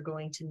students are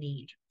going to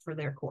need for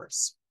their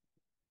course.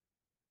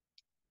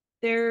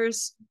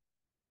 There's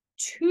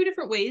 2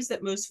 different ways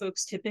that most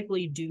folks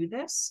typically do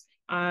this.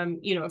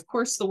 Of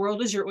course, the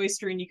world is your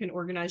oyster and you can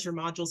organize your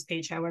modules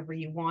page however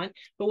you want.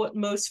 But what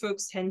most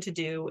folks tend to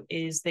do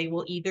is they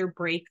will either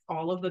break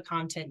all of the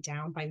content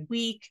down by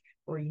week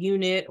or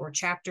unit or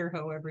chapter,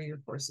 however your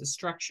course is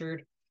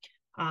structured,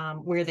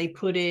 where they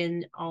put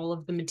in all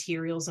of the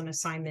materials and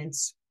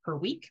assignments per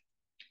week.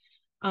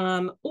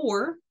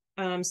 Or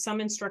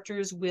some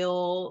instructors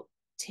will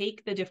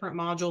take the different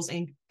modules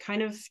and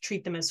kind of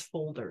treat them as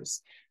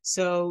folders.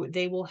 So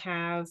they will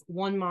have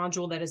one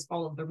module that is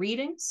all of the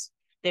readings.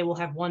 They will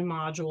have one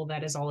module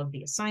that is all of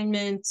the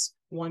assignments,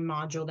 one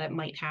module that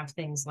might have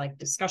things like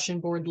discussion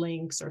board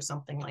links or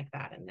something like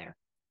that in there.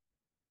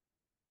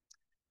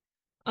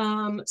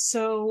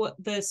 So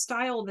the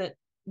style that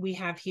we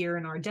have here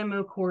in our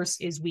demo course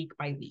is week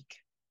by week.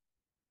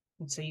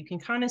 And so you can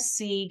kind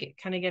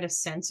of get a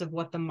sense of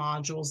what the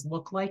modules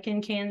look like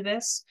in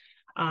Canvas.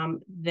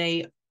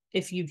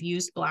 If you've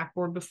used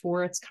Blackboard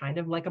before, it's kind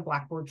of like a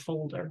Blackboard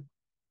folder.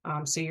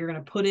 So you're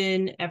going to put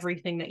in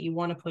everything that you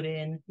want to put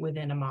in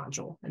within a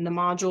module. And the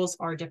modules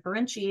are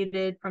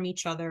differentiated from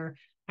each other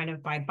kind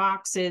of by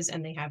boxes,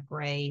 and they have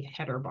gray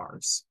header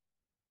bars.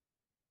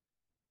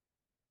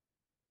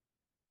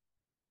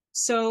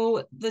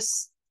 So the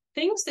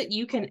things that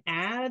you can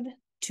add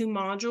to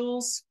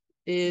modules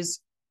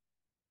is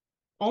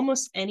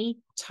almost any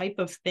type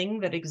of thing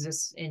that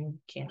exists in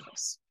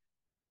Canvas.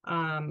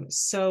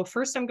 So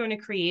first I'm going to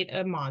create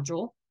a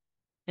module,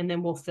 and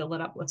then we'll fill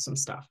it up with some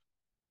stuff.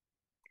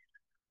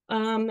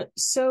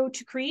 So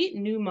to create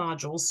new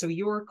modules, so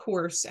your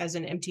course as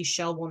an empty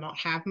shell will not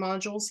have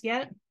modules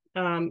yet.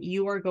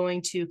 You are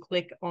going to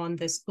click on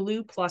this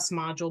blue plus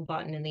module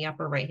button in the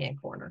upper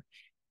right-hand corner.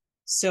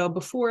 So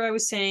before I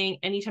was saying,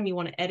 anytime you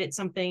want to edit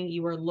something,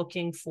 you are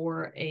looking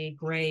for a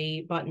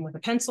gray button with a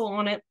pencil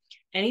on it.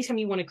 Anytime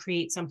you want to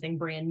create something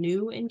brand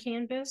new in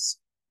Canvas,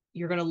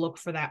 you're going to look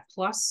for that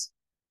plus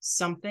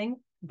something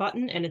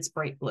button, and it's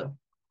bright blue.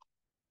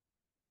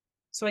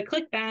 So I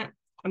click that.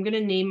 I'm going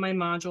to name my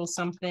module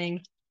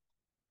something,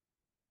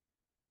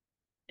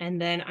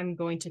 and then I'm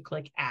going to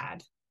click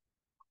add.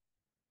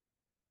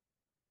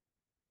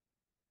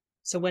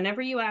 So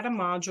whenever you add a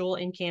module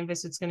in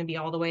Canvas, it's going to be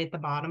all the way at the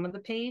bottom of the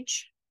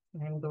page.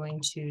 I'm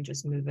going to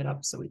just move it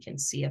up so we can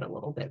see it a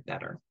little bit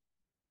better.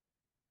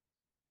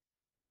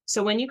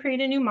 So when you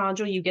create a new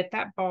module, you get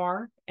that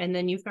bar, and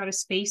then you've got a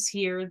space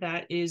here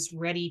that is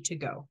ready to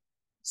go.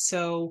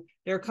 So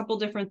there are a couple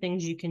different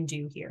things you can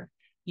do here.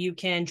 You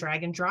can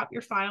drag and drop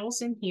your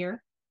files in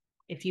here.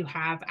 If you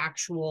have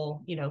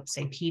actual,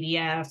 say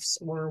PDFs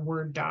or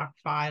Word doc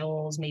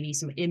files, maybe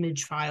some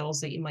image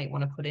files that you might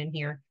want to put in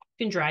here,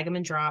 you can drag them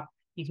and drop.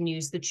 You can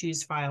use the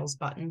choose files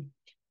button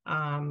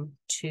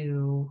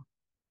to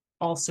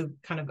also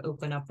kind of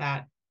open up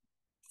that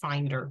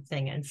Finder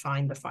thing and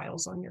find the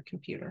files on your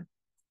computer.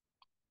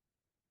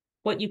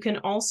 What you can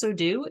also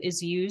do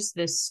is use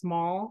this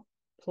small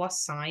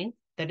plus sign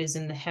that is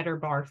in the header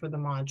bar for the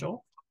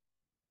module.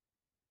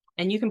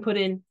 And you can put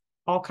in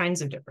all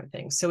kinds of different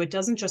things. So it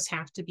doesn't just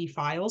have to be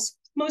files.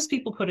 Most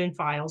people put in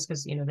files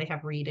because, they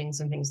have readings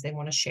and things they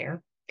want to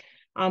share.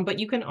 But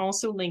you can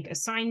also link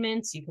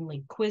assignments. You can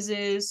link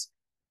quizzes.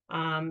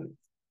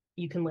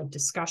 You can link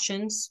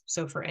discussions.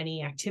 So for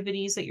any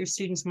activities that your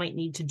students might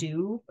need to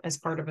do as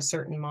part of a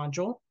certain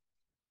module.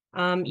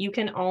 You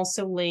can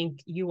also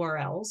link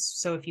URLs.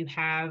 So if you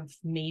have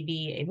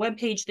maybe a web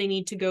page they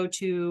need to go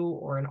to,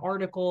 or an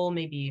article,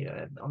 maybe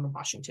on the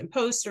Washington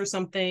Post or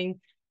something,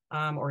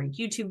 or a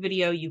YouTube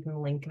video, you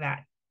can link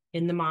that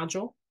in the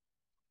module.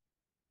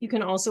 You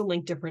can also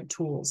link different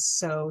tools.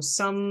 So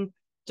some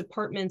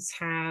departments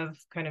have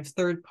kind of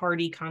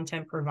third-party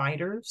content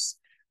providers.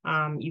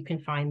 You can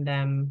find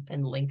them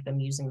and link them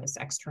using this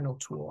external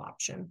tool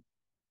option.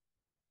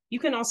 You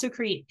can also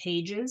create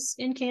pages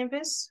in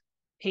Canvas.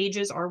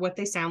 Pages are what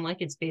they sound like.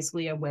 It's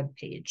basically a web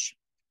page.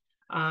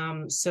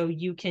 So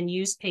you can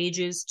use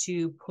pages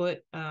to put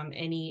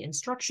any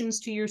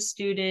instructions to your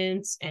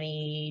students,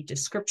 any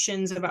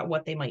descriptions about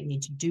what they might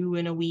need to do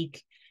in a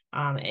week.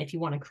 If you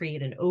want to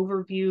create an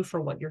overview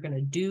for what you're going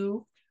to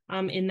do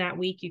in that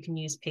week, you can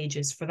use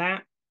pages for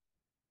that.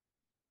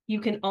 You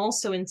can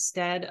also,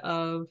 instead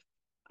of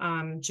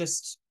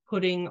just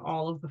putting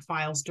all of the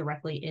files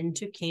directly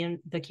into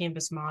the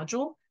Canvas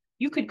module,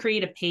 you could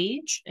create a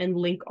page and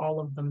link all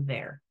of them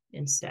there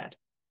instead.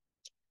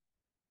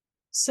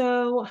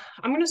 So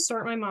I'm going to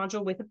start my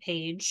module with a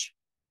page.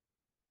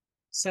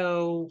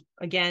 So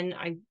again,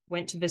 I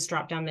went to this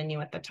drop-down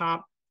menu at the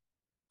top,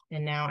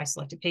 and now I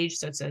select a page.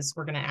 So it says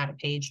we're going to add a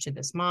page to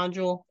this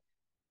module.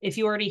 If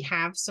you already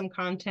have some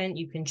content,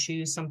 you can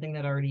choose something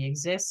that already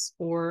exists,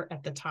 or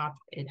at the top,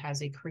 it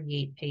has a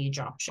create page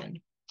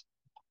option.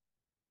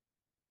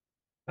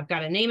 I've got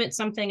to name it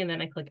something, and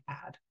then I click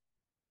add.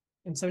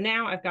 And so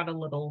now I've got a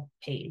little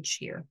page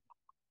here.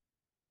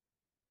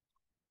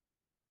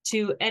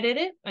 To edit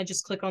it, I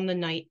just click on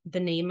the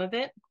name of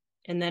it,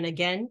 and then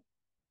again,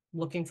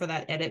 looking for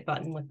that edit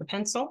button with the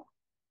pencil.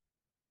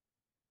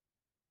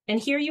 And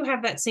here you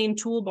have that same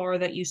toolbar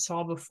that you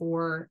saw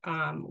before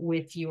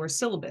with your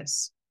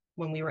syllabus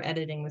when we were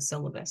editing the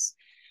syllabus.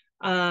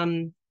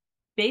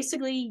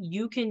 Basically,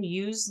 you can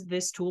use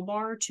this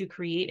toolbar to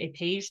create a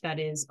page that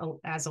is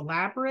as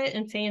elaborate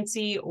and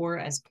fancy or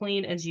as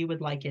plain as you would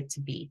like it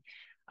to be.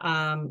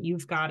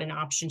 You've got an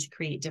option to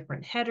create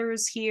different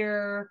headers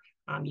here.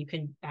 You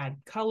can add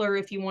color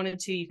if you wanted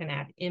to. You can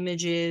add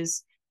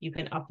images. You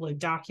can upload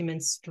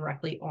documents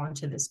directly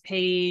onto this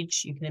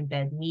page. You can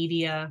embed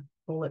media,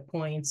 bullet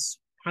points,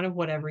 kind of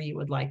whatever you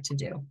would like to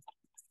do.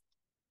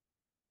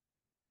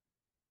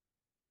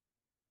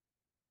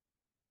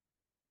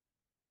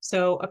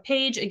 So a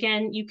page,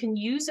 again, you can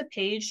use a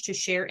page to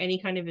share any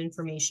kind of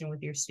information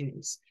with your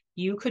students.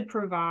 You could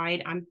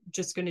provide, I'm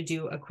just going to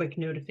do a quick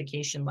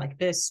notification like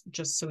this,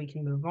 just so we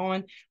can move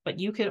on, but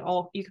you could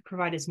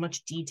provide as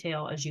much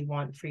detail as you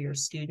want for your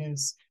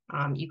students.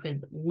 You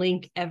could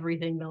link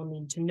everything they'll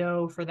need to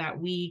know for that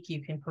week.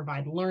 You can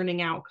provide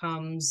learning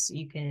outcomes.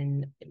 You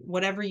can,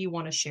 whatever you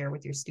want to share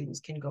with your students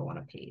can go on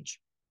a page.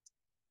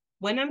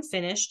 When I'm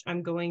finished,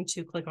 I'm going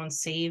to click on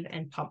Save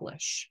and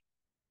Publish.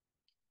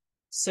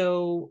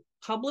 So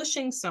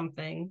publishing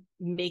something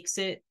makes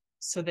it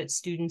so that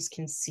students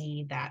can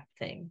see that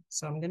thing.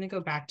 So I'm going to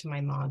go back to my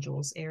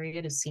modules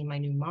area to see my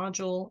new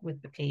module with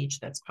the page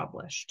that's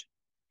published.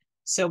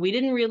 So we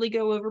didn't really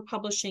go over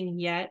publishing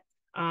yet,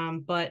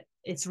 but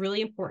it's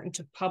really important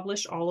to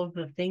publish all of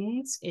the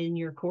things in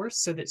your course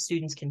so that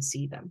students can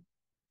see them,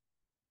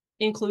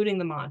 including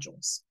the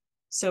modules.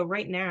 So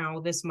right now,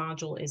 this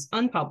module is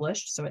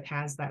unpublished, so it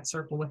has that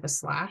circle with a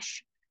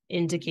slash,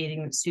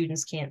 indicating that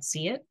students can't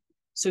see it.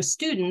 So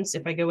students,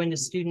 if I go into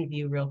student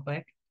view real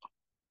quick,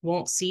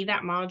 won't see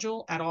that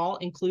module at all,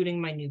 including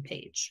my new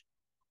page,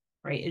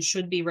 right? It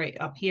should be right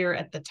up here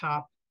at the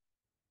top,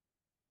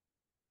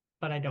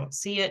 but I don't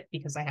see it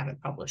because I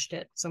haven't published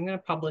it. So I'm going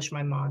to publish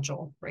my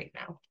module right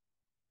now.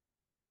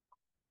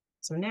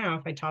 So now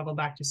if I toggle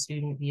back to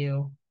student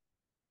view,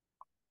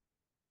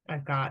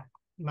 I've got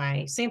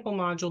my sample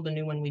module, the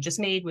new one we just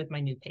made, with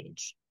my new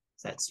page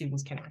so that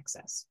students can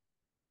access.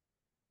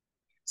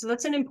 So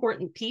that's an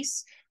important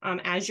piece.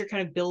 As you're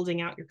kind of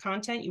building out your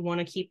content, you want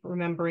to keep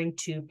remembering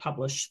to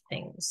publish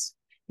things.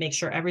 Make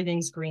sure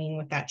everything's green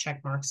with that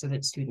check mark so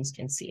that students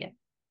can see it.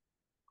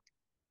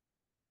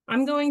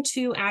 I'm going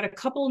to add a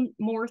couple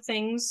more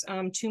things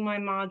to my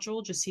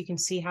module just so you can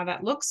see how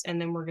that looks.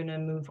 And then we're going to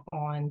move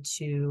on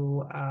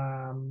to,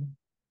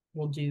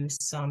 we'll do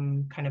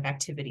some kind of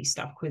activity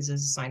stuff,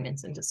 quizzes,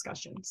 assignments, and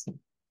discussions.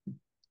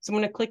 So I'm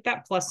going to click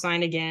that plus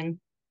sign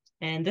again.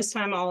 And this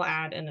time I'll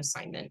add an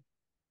assignment.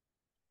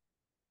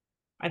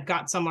 I've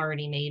got some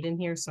already made in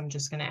here, so I'm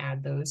just going to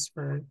add those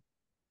for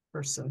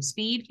some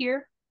speed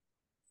here.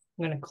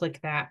 I'm going to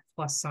click that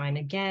plus sign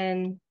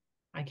again.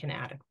 I can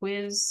add a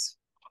quiz.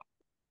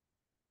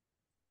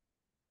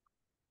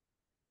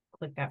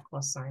 Click that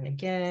plus sign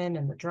again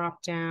and the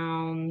drop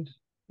down.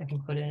 I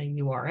can put in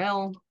a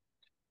URL.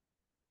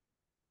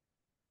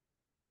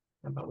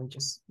 How about we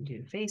just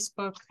do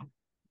Facebook?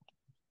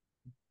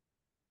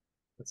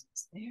 What's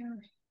there?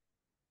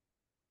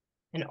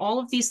 And all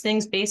of these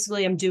things,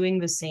 basically, I'm doing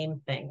the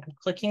same thing. I'm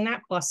clicking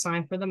that plus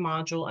sign for the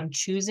module. I'm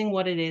choosing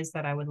what it is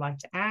that I would like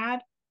to add.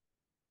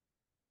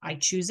 I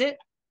choose it,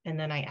 and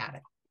then I add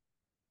it.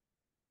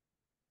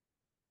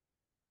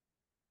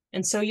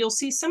 And so you'll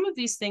see some of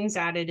these things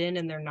added in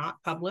and they're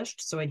not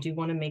published. So I do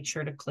want to make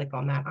sure to click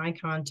on that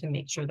icon to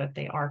make sure that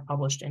they are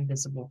published and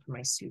visible for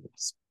my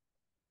students.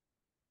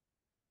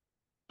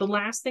 The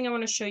last thing I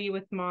want to show you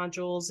with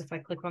modules, if I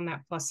click on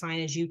that plus sign,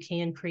 is you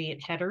can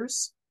create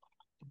headers.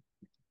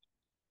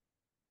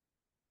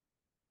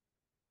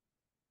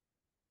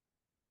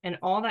 And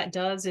all that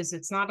does is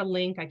it's not a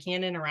link. I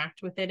can't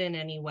interact with it in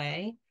any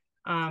way,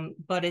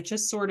 but it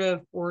just sort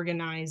of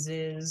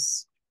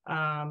organizes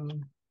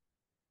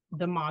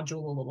the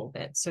module a little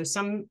bit. So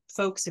some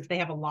folks, if they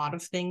have a lot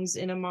of things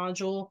in a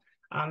module,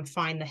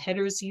 find the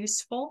headers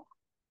useful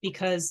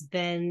because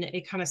then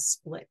it kind of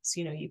splits.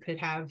 You know, you could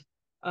have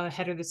a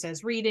header that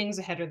says readings,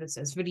 a header that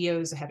says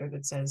videos, a header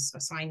that says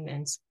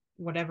assignments,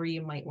 whatever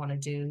you might want to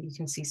do. You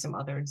can see some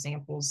other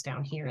examples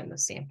down here in the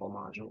sample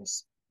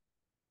modules.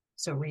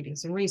 So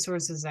readings and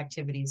resources,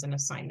 activities and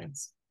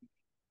assignments.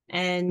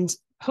 And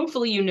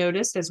hopefully you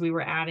noticed as we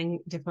were adding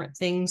different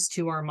things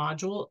to our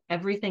module,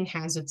 everything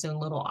has its own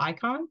little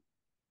icon.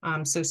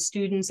 So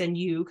students and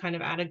you kind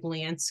of at a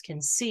glance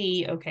can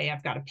see, okay,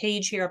 I've got a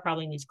page here. I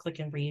probably need to click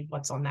and read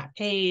what's on that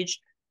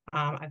page.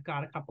 I've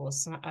got a couple of,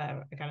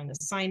 I got an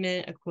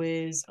assignment, a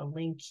quiz, a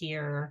link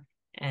here,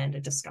 and a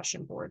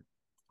discussion board.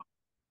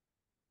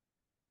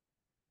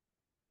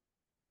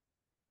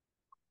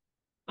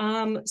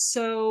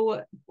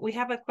 So we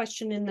have a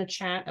question in the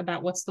chat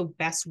about what's the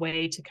best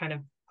way to kind of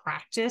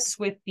practice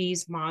with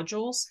these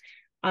modules.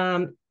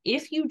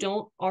 If you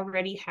don't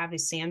already have a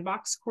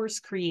sandbox course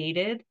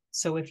created,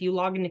 so if you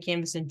log into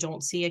Canvas and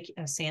don't see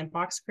a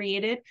sandbox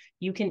created,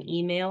 you can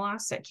email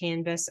us at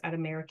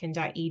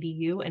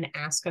canvas@american.edu and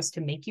ask us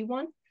to make you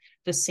one.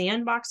 The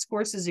sandbox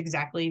course is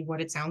exactly what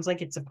it sounds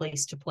like. It's a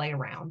place to play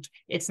around.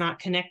 It's not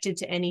connected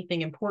to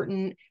anything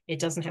important. It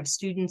doesn't have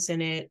students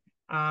in it.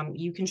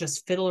 You can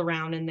just fiddle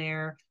around in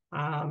there.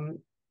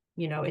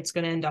 You know, it's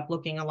going to end up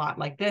looking a lot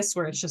like this,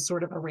 where it's just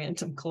sort of a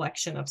random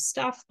collection of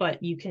stuff,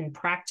 but you can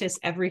practice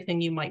everything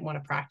you might want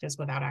to practice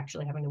without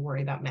actually having to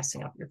worry about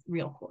messing up your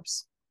real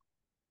course.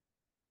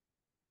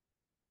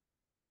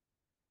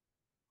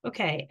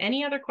 Okay,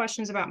 any other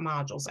questions about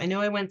modules? I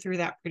know I went through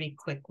that pretty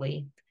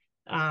quickly.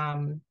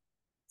 But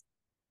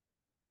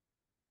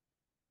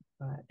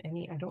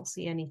I don't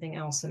see anything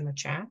else in the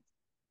chat.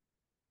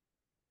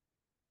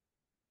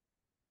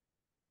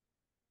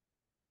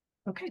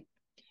 Okay.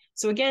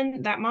 So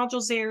again, that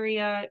modules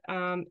area,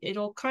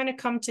 it'll kind of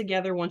come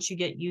together once you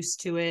get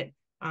used to it.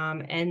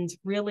 And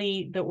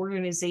really the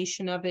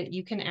organization of it,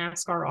 you can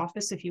ask our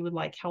office if you would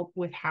like help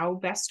with how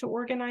best to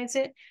organize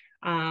it.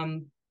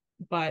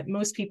 But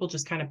most people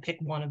just kind of pick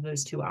one of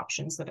those two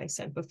options that I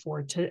said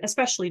before,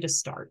 especially to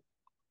start.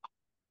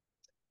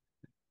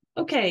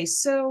 Okay,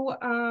 so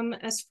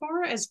as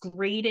far as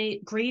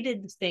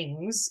graded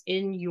things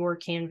in your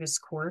Canvas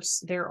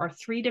course, there are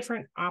 3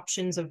 different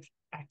options of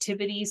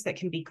activities that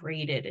can be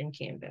graded in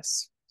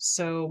Canvas.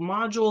 So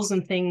modules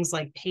and things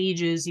like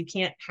pages, you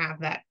can't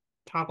have that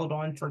toggled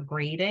on for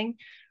grading.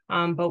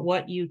 But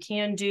what you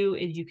can do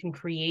is you can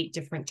create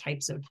different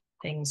types of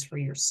things for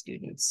your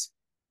students.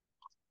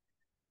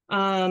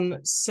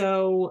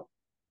 So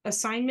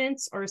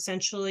assignments are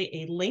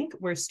essentially a link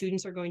where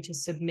students are going to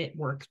submit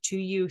work to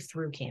you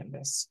through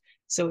Canvas.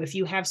 So if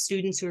you have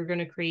students who are going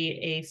to create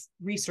a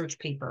research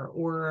paper,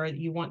 or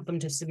you want them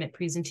to submit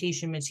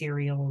presentation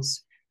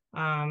materials,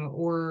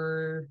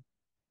 or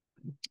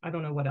I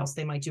don't know what else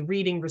they might do,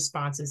 reading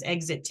responses,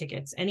 exit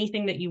tickets,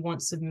 anything that you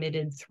want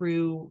submitted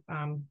through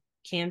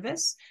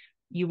Canvas,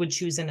 you would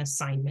choose an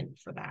assignment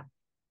for that.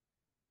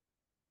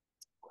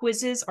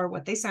 Quizzes are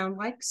what they sound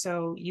like.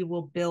 So you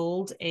will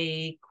build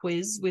a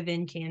quiz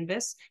within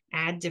Canvas,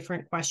 add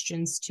different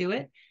questions to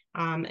it,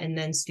 and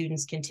then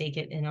students can take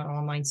it in an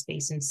online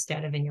space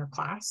instead of in your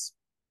class.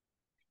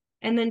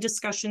 And then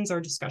discussions are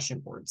discussion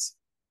boards.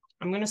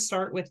 I'm going to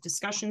start with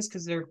discussions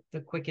because they're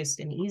the quickest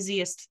and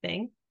easiest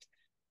thing.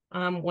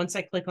 Once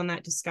I click on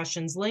that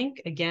discussions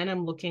link, again,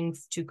 I'm looking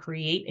to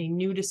create a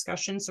new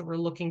discussion. So we're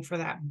looking for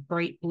that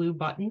bright blue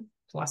button,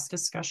 plus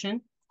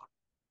discussion.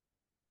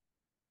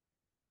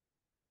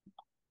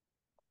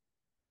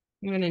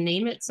 I'm going to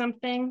name it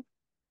something.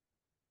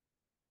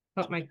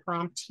 Put my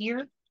prompt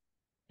here.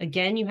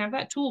 Again, you have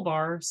that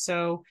toolbar,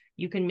 so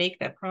you can make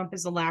that prompt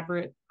as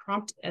elaborate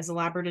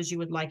as you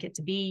would like it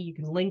to be. You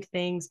can link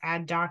things,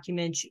 add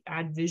documents,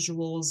 add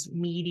visuals,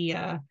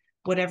 media,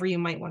 whatever you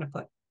might want to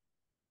put.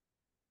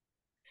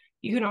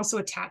 You can also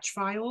attach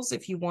files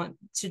if you want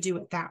to do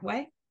it that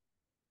way.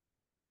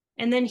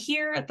 And then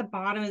here at the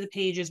bottom of the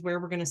page is where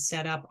we're going to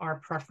set up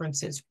our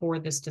preferences for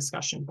this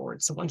discussion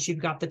board. So once you've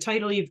got the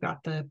title, you've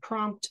got the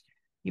prompt,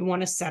 you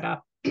want to set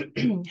up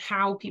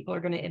how people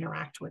are going to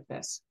interact with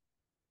this.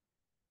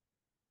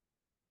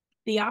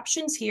 The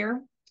options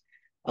here,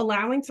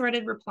 allowing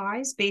threaded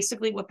replies,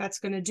 basically what that's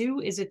going to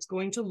do is it's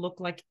going to look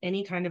like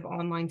any kind of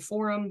online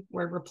forum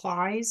where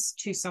replies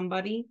to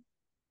somebody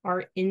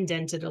are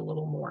indented a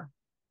little more.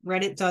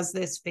 Reddit does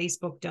this,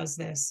 Facebook does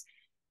this.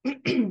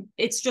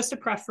 It's just a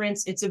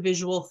preference. It's a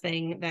visual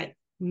thing that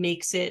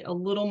makes it a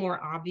little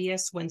more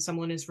obvious when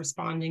someone is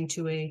responding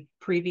to a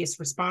previous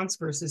response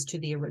versus to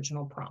the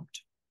original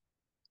prompt.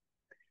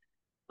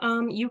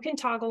 You can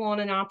toggle on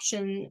an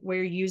option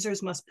where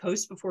users must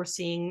post before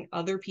seeing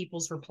other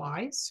people's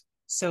replies.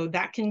 So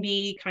that can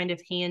be kind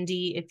of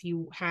handy if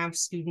you have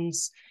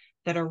students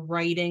that are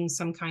writing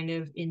some kind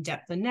of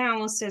in-depth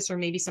analysis or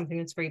maybe something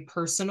that's very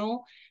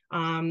personal.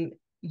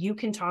 You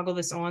can toggle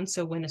this on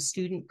so when a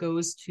student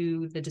goes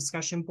to the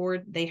discussion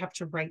board, they have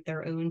to write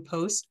their own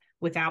post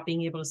without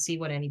being able to see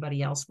what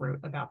anybody else wrote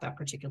about that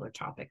particular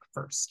topic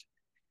first.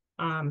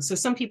 So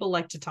some people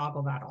like to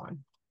toggle that on.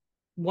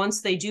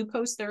 Once they do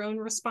post their own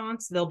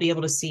response, they'll be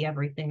able to see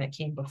everything that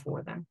came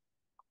before them.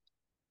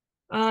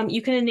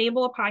 You can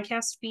enable a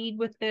podcast feed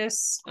with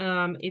this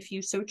if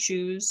you so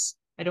choose.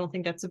 I don't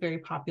think that's a very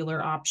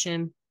popular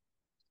option.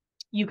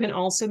 You can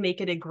also make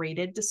it a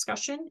graded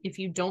discussion. If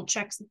you don't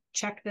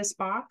check this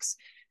box,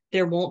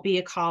 there won't be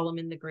a column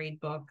in the grade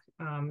book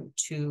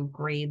to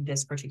grade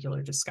this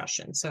particular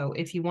discussion. So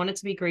if you want it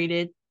to be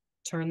graded,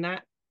 turn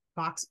that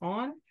box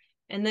on,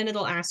 and then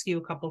it'll ask you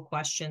a couple of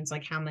questions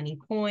like how many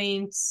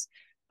points,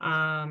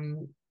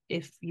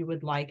 if you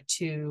would like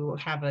to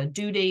have a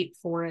due date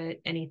for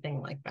it,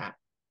 anything like that.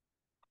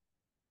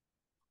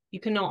 You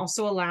can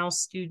also allow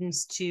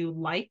students to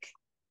like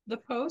the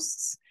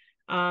posts.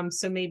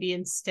 So maybe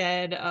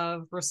instead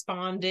of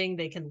responding,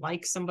 they can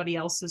like somebody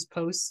else's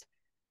post.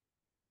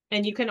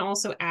 And you can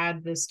also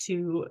add this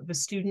to the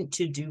student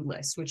to-do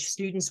list, which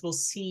students will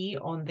see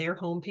on their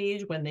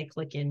homepage when they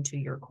click into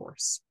your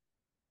course.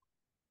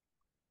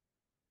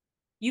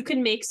 You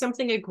can make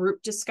something a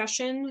group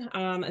discussion.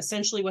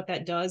 Essentially what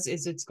that does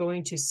is it's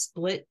going to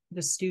split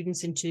the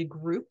students into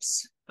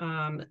groups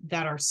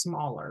that are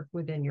smaller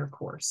within your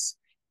course.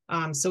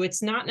 So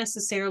it's not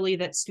necessarily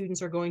that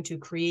students are going to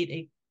create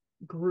a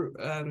group,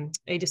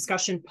 a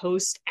discussion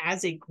post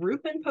as a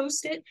group and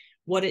post it.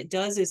 What it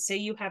does is say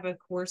you have a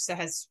course that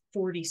has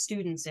 40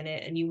 students in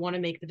it and you want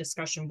to make the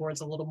discussion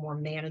boards a little more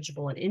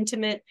manageable and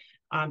intimate.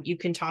 You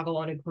can toggle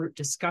on a group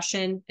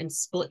discussion and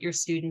split your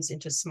students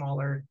into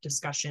smaller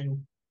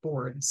discussion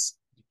boards.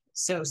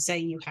 So say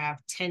you have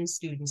 10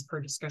 students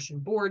per discussion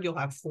board, you'll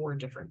have 4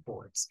 different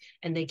boards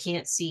and they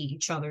can't see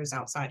each other's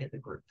outside of the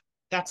group.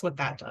 That's what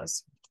that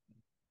does.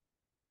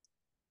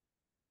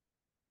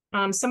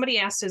 Somebody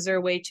asked, is there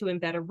a way to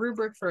embed a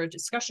rubric for a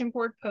discussion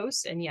board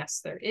post? And yes,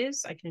 there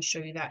is. I can show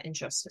you that in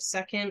just a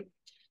second.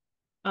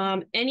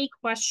 Any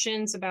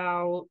questions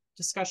about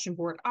discussion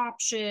board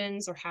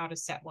options or how to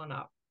set one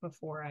up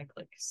before I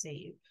click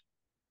save?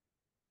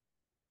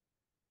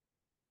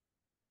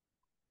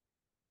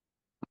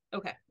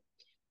 Okay.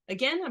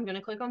 Again, I'm going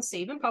to click on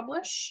save and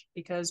publish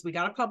because we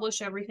got to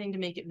publish everything to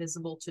make it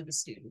visible to the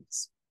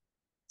students.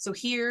 So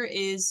here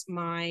is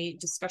my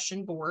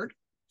discussion board.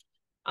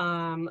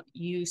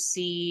 You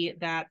see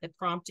that the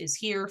prompt is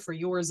here. For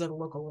yours, it'll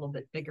look a little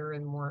bit bigger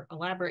and more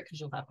elaborate because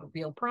you'll have a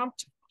real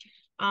prompt.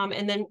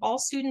 And then all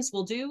students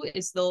will do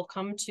is they'll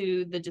come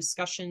to the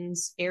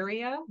discussions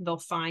area. They'll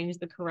find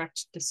the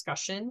correct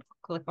discussion,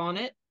 click on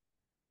it,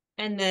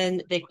 and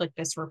then they click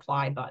this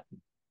reply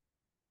button.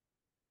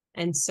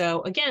 And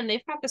so again,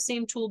 they've got the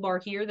same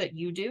toolbar here that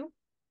you do.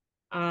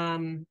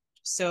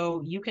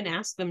 So you can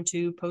ask them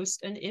to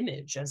post an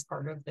image as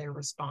part of their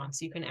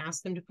response. You can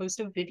ask them to post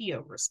a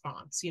video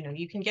response. You know,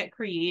 you can get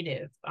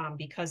creative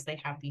because they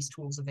have these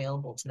tools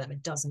available to them.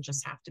 It doesn't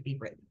just have to be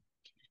written.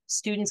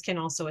 Students can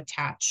also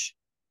attach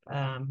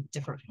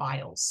different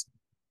files.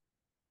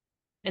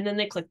 And then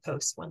they click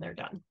post when they're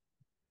done.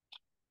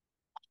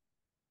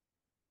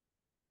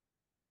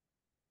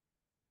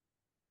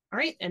 All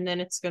right, and then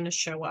it's going to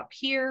show up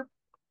here.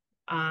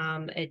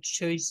 It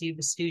shows you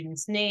the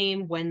student's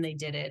name, when they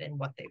did it, and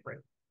what they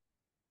wrote.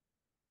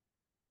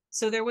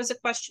 So there was a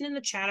question in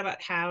the chat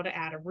about how to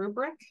add a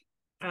rubric.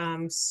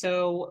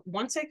 So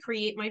once I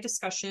create my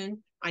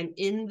discussion, I'm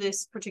in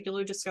this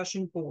particular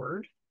discussion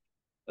board.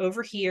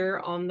 Over here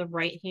on the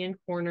right-hand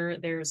corner,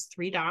 there's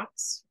 3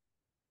 dots.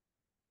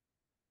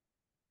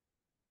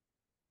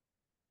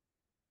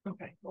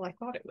 Okay, well, I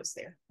thought it was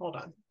there. Hold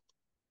on.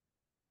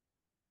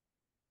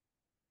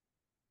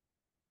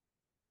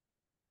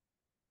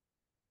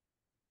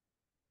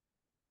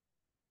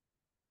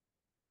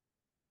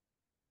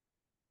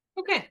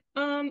 Okay,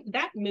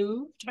 that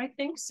moved, I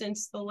think,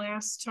 since the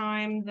last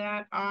time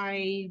that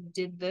I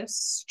did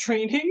this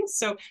training.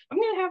 So I'm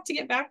going to have to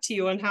get back to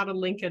you on how to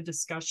link a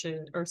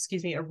discussion, or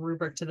excuse me, a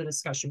rubric to the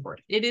discussion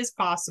board. It is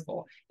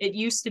possible. It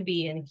used to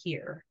be in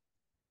here.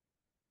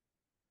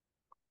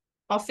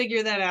 I'll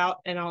figure that out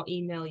and I'll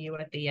email you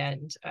at the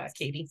end,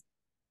 Katie.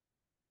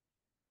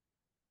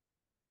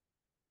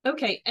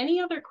 Okay,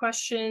 any other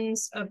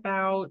questions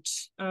about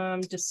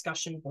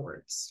discussion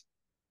boards?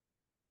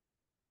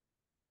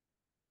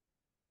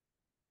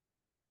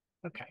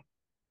 Okay.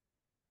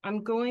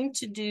 I'm going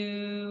to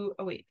do,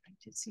 oh wait, I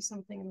did see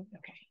something.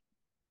 Okay.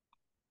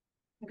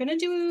 I'm going to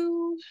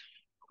do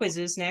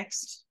quizzes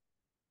next.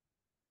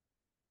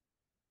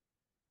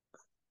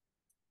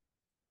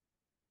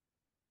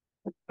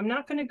 I'm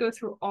not going to go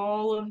through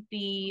all of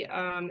the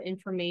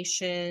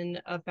information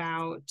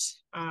about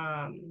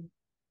how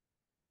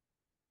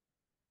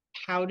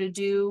to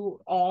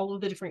do all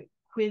of the different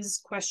quiz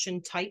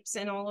question types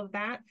and all of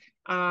that.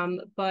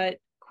 But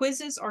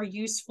quizzes are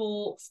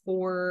useful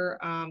for,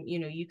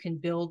 you can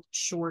build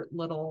short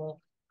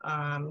little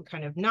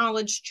kind of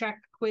knowledge check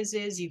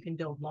quizzes. You can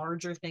build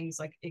larger things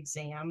like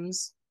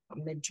exams,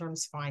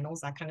 midterms,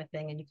 finals, that kind of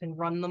thing. And you can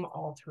run them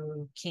all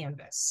through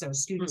Canvas. So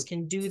students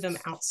can do them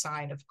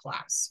outside of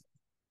class.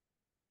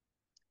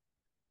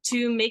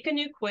 To make a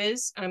new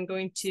quiz, I'm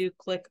going to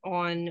click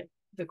on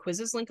the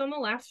quizzes link on the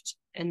left,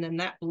 and then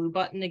that blue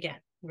button again,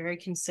 very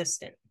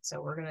consistent.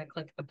 So we're going to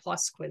click the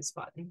plus quiz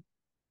button.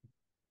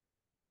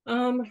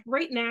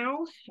 Right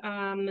now,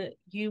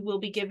 you will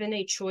be given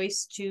a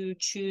choice to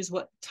choose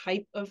what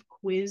type of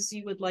quiz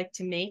you would like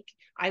to make.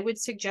 I would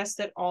suggest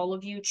that all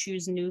of you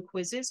choose new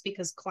quizzes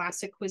because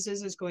classic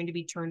quizzes is going to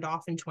be turned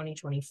off in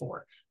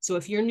 2024. So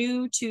if you're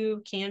new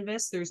to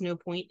Canvas, there's no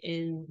point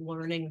in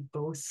learning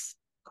both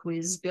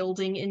quiz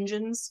building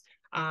engines.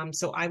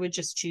 So I would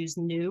just choose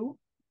new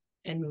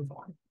and move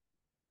on.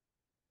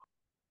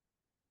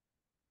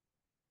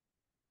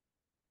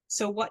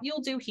 So what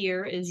you'll do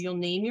here is you'll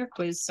name your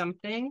quiz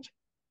something.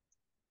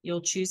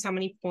 You'll choose how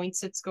many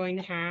points it's going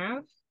to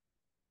have.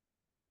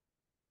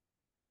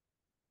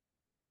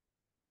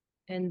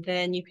 And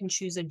then you can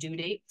choose a due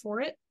date for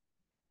it.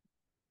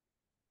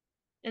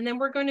 And then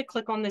we're going to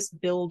click on this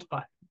build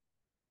button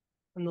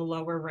in the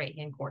lower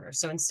right-hand corner.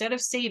 So instead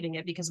of saving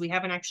it, because we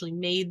haven't actually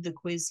made the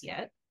quiz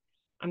yet,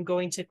 I'm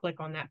going to click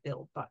on that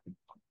build button.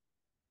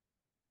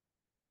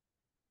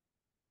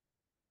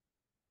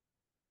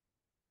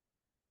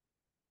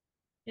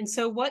 And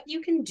so what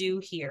you can do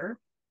here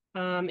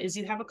is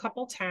you have a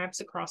couple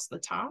tabs across the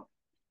top.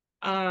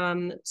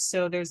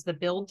 So there's the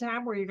build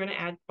tab where you're going to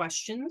add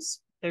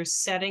questions. There's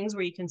settings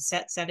where you can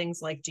set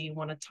settings like, do you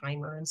want a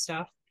timer and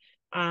stuff?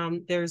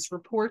 There's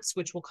reports,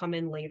 which will come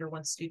in later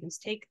once students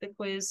take the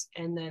quiz.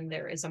 And then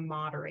there is a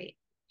moderate.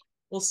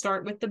 We'll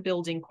start with the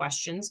building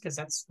questions because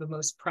that's the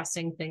most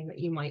pressing thing that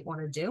you might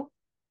want to do.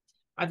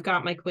 I've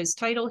got my quiz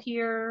title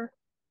here.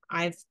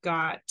 I've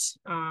got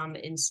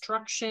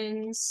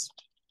instructions.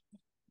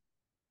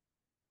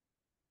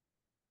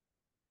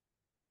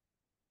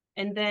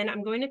 And then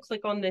I'm going to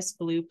click on this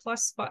blue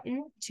plus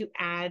button to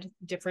add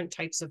different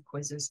types of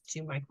quizzes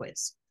to my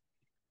quiz.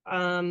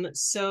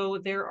 So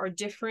there are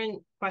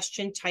different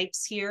question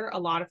types here. A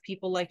lot of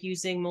people like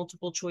using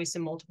multiple choice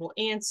and multiple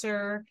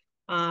answer.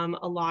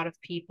 A lot of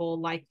people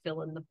like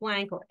fill in the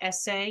blank or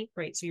essay,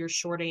 right? So your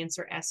short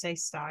answer essay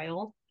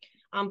style.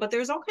 But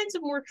there's all kinds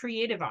of more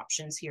creative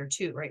options here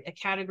too, right? A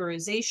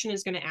categorization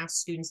is going to ask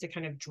students to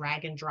kind of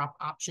drag and drop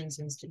options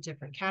into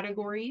different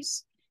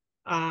categories.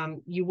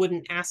 You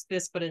wouldn't ask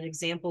this, but an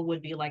example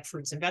would be like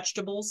fruits and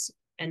vegetables,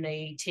 and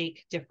they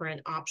take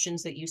different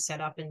options that you set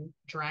up and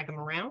drag them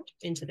around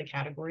into the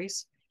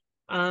categories.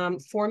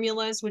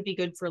 Formulas would be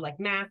good for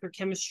like math or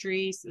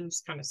chemistry, so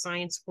those kind of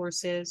science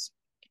courses.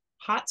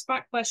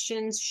 Hotspot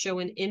questions show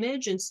an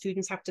image and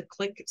students have to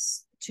click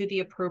to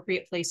the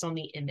appropriate place on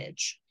the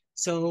image.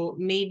 So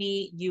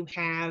maybe you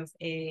have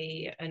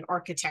an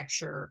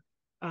architecture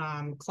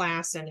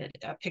class and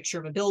a picture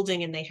of a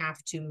building, and they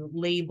have to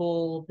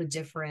label the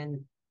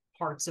different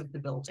parts of the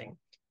building.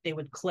 They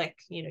would click,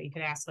 you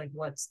could ask like,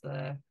 what's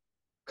the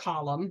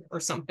column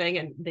or something,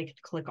 and they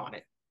could click on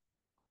it.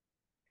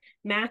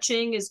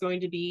 Matching is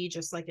going to be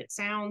just like it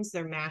sounds.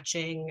 They're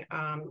matching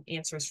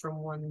answers from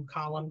one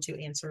column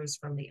to answers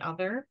from the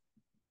other.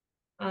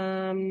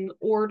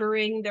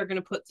 Ordering, they're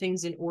going to put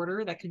things in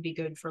order. That could be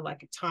good for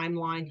like a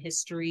timeline,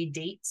 history,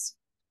 dates.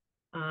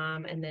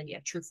 And then, yeah,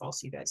 true,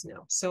 false, you guys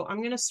know. So I'm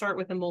going to start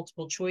with a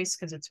multiple choice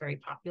because it's very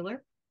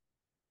popular.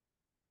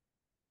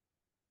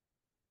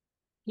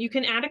 You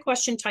can add a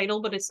question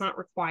title, but it's not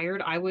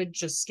required. I would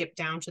just skip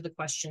down to the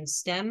question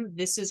stem.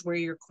 This is where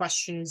your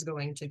question is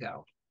going to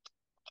go.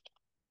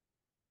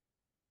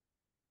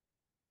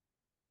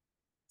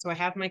 So I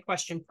have my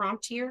question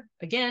prompt here.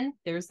 Again,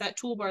 there's that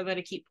toolbar that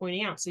I keep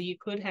pointing out. So you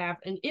could have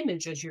an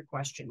image as your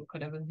question. You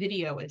could have a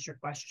video as your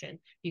question.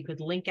 You could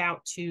link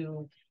out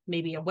to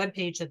maybe a web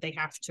page that they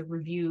have to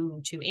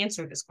review to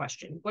answer this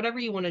question. Whatever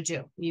you want to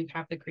do, you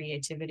have the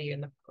creativity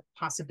and the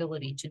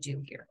possibility to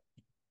do here.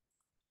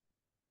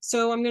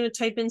 So I'm going to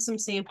type in some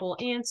sample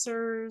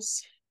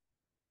answers.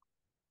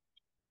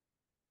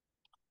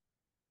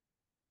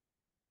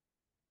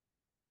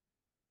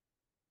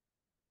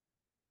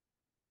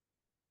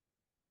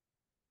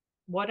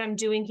 What I'm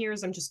doing here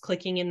is I'm just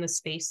clicking in the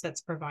space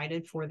that's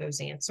provided for those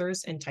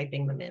answers and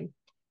typing them in.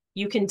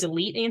 You can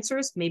delete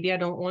answers. Maybe I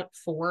don't want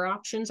 4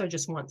 options. I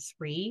just want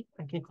 3.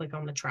 I can click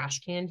on the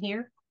trash can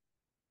here.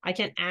 I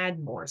can add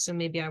more. So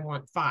maybe I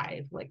want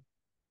 5. Like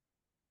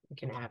I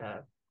can add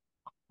a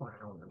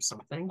brown or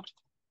something.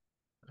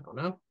 I don't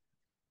know.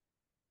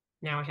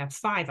 Now I have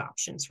 5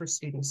 options for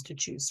students to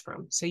choose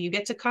from. So you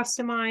get to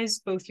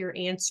customize both your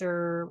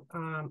answer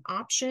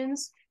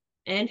options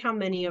and how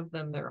many of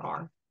them there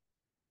are.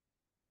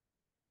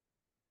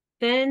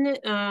 Then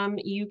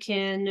you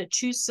can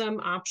choose some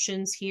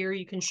options here.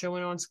 You can show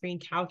an on-screen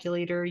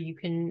calculator. You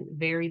can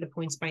vary the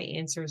points by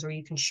answers, or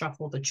you can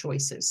shuffle the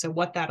choices. So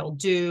what that'll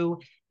do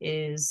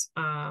is,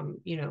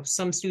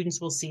 some students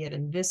will see it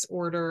in this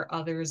order,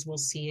 others will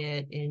see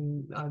it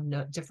in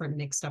a different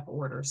mixed up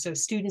order. So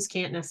students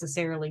can't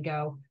necessarily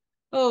go,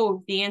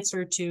 oh, the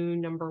answer to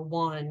number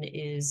 1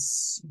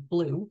 is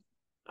blue,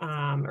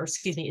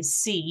 is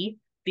C,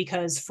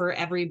 because for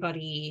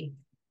everybody,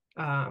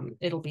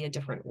 it'll be a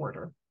different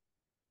order.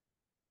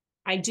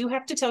 I do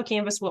have to tell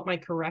Canvas what my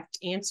correct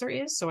answer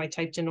is. So I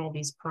typed in all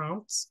these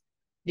prompts.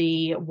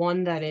 The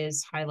one that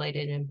is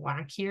highlighted in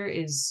black here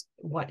is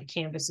what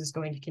Canvas is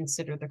going to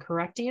consider the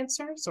correct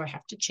answer. So I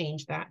have to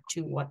change that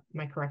to what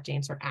my correct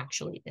answer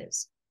actually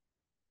is.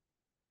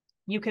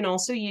 You can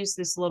also use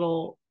this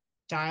little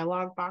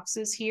dialog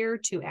boxes here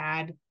to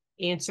add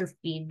answer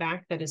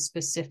feedback that is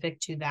specific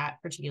to that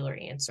particular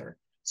answer.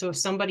 So if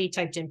somebody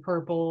typed in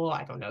purple,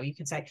 I don't know, you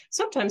could say,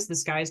 sometimes the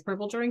sky is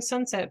purple during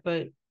sunset,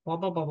 but blah,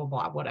 blah, blah, blah,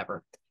 blah,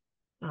 whatever.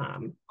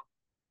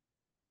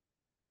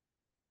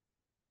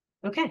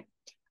 Okay.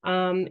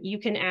 You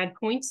can add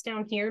points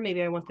down here.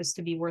 Maybe I want this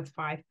to be worth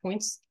 5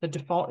 points. The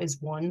default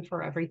is 1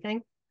 for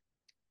everything.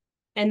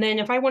 And then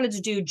if I wanted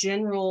to do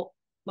general,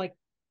 like,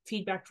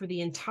 feedback for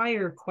the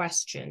entire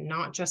question,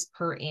 not just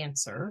per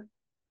answer,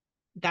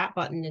 that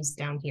button is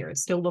down here. It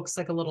still looks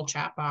like a little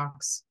chat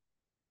box.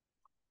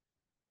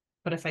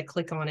 But if I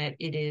click on it,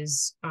 it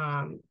is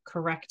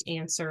correct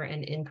answer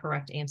and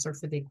incorrect answer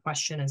for the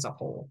question as a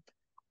whole.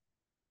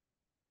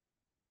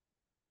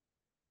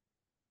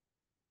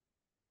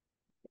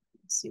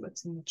 Let's see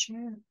what's in the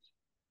chat.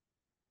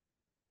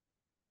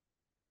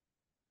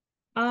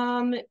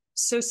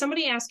 So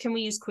somebody asked, can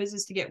we use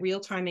quizzes to get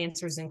real-time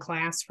answers in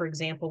class? For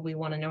example, we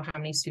want to know how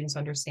many students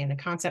understand the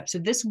concept. So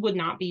this would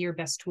not be your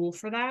best tool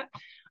for that,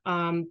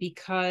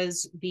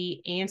 because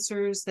the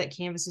answers that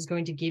Canvas is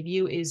going to give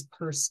you is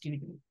per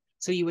student.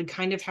 So you would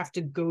kind of have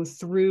to go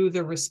through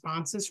the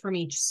responses from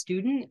each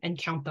student and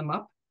count them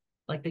up,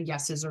 like the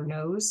yeses or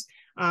nos.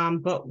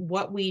 But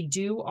what we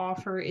do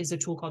offer is a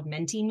tool called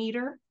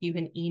Mentimeter. You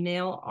can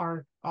email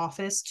our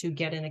office to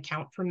get an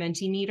account for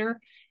Mentimeter,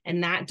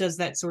 and that does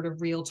that sort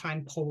of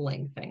real-time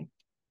polling thing.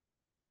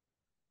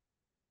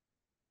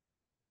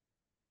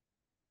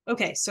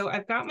 Okay, so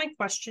I've got my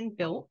question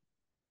built.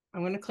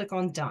 I'm going to click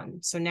on done.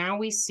 So now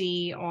we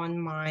see on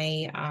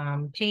my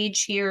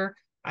page here,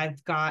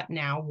 I've got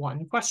now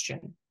 1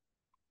 question.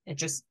 It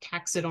just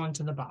tacks it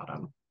onto the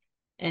bottom.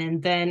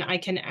 And then I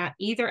can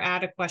either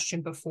add a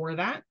question before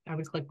that. I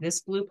would click this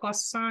blue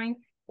plus sign,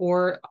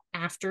 or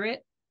after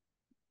it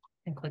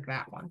and click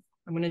that one.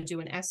 I'm going to do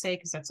an essay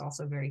because that's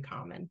also very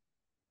common.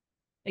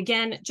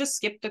 Again, just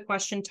skip the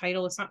question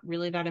title. It's not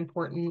really that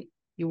important.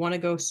 You want to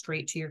go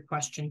straight to your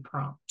question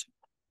prompt.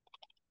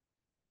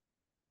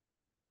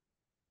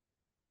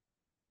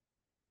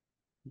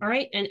 All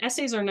right, and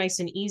essays are nice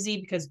and easy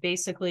because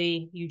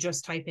basically you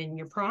just type in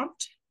your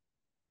prompt,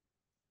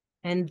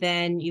 and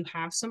then you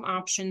have some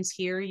options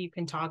here. You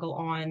can toggle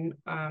on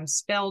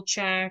spell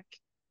check.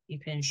 You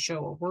can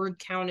show a word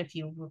count if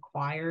you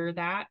require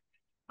that.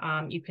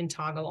 You can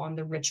toggle on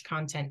the rich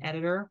content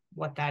editor.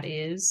 What that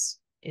is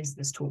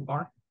this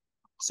toolbar.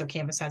 So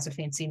Canvas has a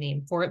fancy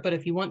name for it, but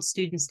if you want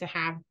students to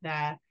have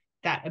that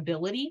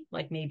ability,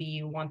 like maybe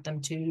you want them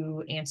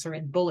to answer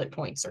in bullet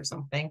points or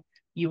something,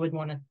 you would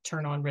want to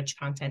turn on rich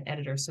content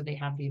editor so they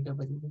have the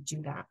ability to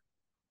do that.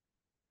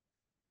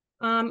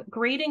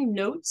 Grading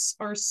notes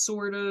are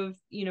sort of,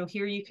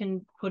 here you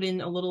can put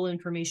in a little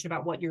information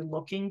about what you're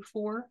looking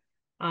for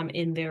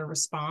in their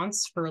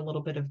response for a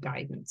little bit of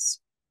guidance.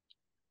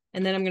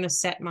 And then I'm going to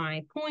set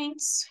my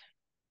points.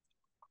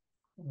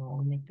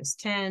 I'll make this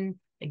 10.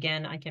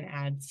 Again, I can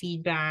add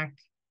feedback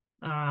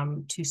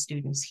to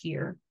students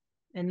here,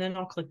 and then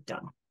I'll click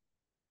done.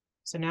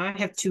 So now I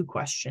have 2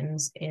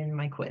 questions in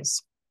my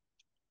quiz.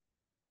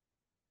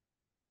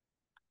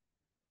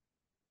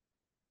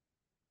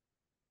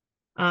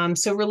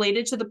 So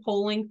related to the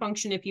polling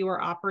function, if you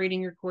are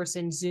operating your course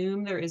in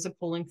Zoom, there is a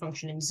polling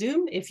function in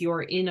Zoom. If you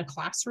are in a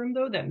classroom,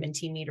 though, that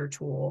Mentimeter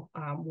tool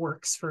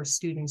works for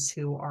students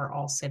who are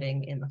all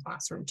sitting in the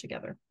classroom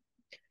together.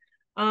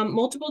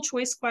 Multiple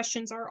choice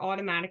questions are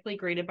automatically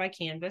graded by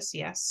Canvas,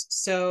 yes.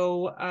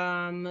 So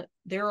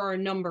there are a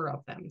number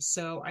of them.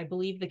 So I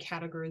believe the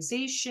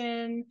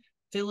categorization,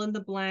 fill in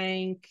the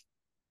blank,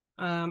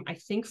 I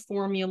think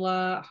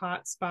formula,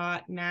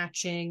 hotspot,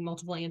 matching,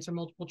 multiple answer,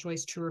 multiple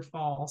choice, true or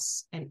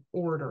false, and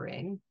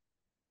ordering.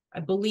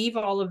 I believe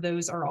all of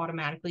those are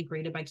automatically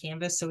graded by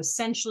Canvas. So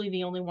essentially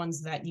the only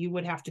ones that you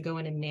would have to go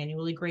in and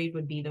manually grade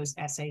would be those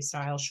essay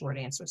style, short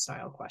answer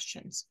style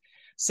questions.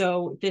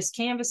 So this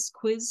Canvas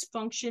quiz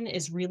function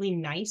is really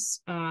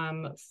nice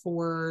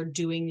for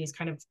doing these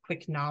kind of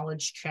quick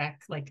knowledge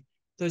check, like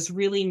those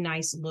really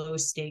nice low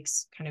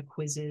stakes kind of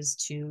quizzes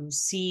to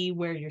see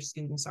where your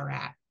students are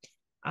at.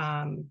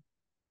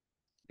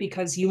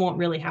 Because you won't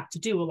really have to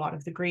do a lot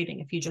of the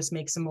grading if you just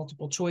make some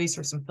multiple choice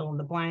or some fill in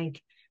the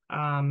blank,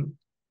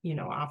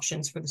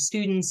 options for the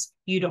students.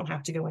 You don't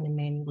have to go in and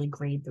manually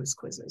grade those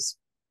quizzes.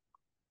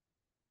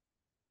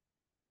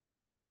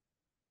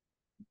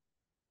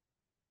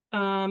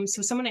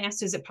 So someone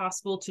asked, is it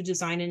possible to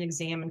design an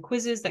exam and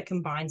quizzes that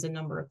combines a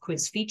number of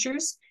quiz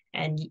features?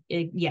 And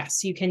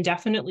yes, you can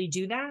definitely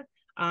do that.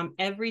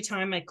 Every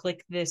time I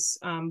click this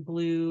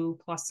blue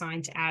plus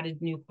sign to add a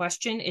new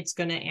question, it's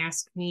going to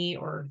ask me,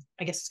 or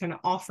I guess it's going to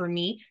offer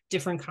me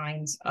different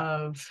kinds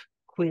of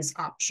quiz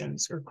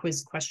options or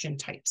quiz question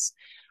types.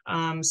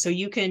 So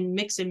you can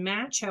mix and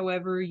match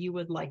however you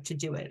would like to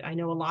do it. I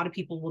know a lot of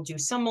people will do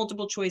some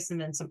multiple choice and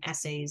then some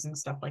essays and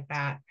stuff like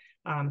that.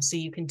 So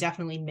you can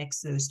definitely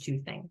mix those two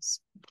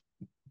things.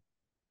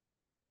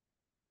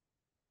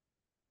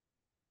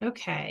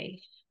 Okay.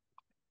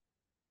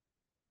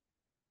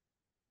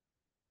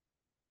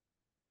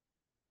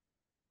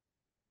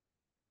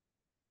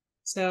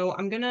 So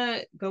I'm going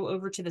to go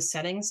over to the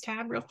settings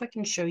tab real quick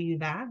and show you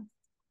that.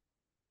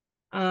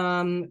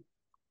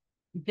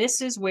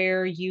 This is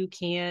where you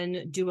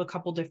can do a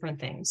couple different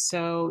things.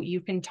 So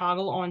you can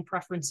toggle on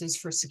preferences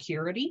for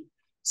security.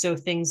 So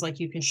things like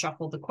you can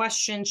shuffle the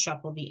question,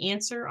 shuffle the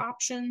answer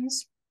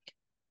options.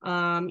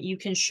 You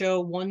can show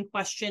one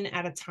question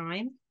at a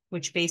time,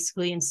 which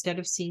basically instead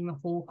of seeing the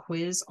whole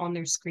quiz on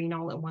their screen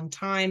all at one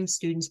time,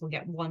 students will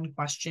get one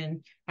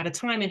question at a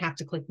time and have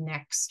to click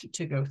next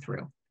to go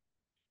through.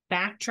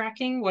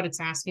 Backtracking, what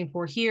it's asking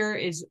for here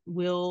is,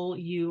 will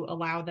you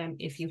allow them,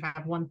 if you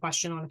have one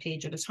question on a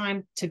page at a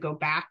time, to go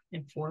back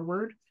and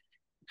forward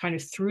kind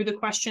of through the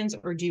questions,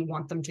 or do you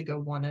want them to go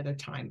one at a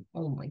time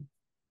only?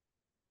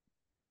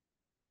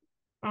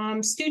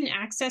 Student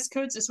access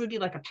codes, this would be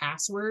like a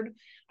password.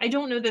 I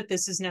don't know that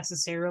this is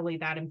necessarily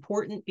that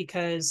important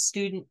because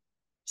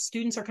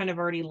students are kind of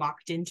already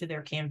locked into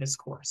their Canvas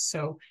course.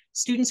 So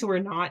students who are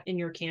not in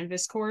your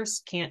Canvas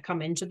course can't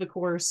come into the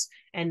course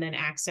and then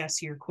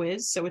access your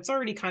quiz. So it's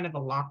already kind of a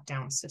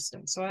lockdown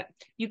system. So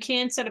you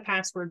can set a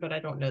password, but I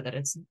don't know that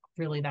it's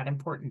really that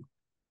important.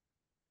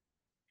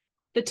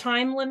 The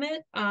time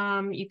limit,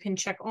 you can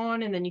check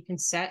on and then you can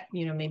set,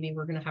 maybe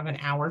we're going to have an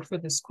hour for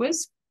this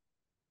quiz.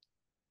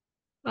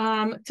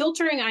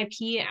 Filtering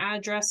IP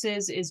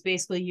addresses is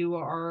basically you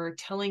are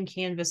telling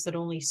Canvas that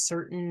only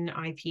certain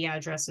IP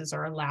addresses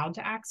are allowed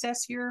to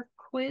access your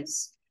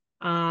quiz.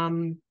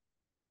 I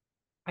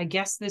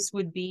guess this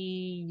would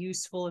be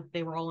useful if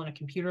they were all in a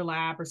computer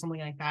lab or something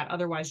like that.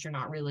 Otherwise, you're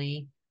not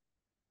really,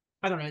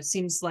 I don't know, it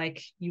seems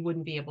like you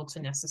wouldn't be able to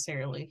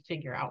necessarily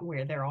figure out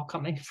where they're all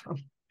coming from.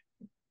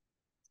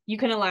 You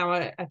can allow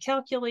a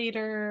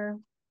calculator.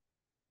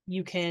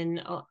 You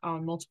can,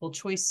 on multiple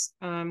choice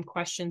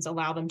questions,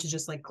 allow them to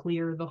just like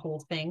clear the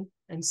whole thing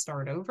and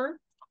start over.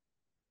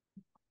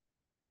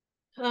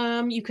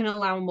 You can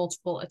allow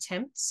multiple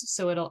attempts.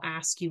 So it'll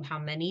ask you how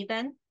many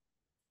then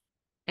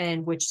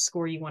and which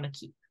score you want to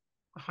keep.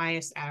 The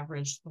highest,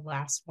 average, the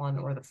last one,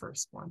 or the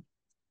first one.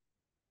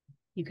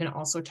 You can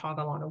also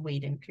toggle on a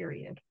waiting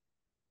period.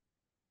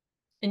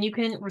 And you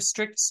can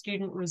restrict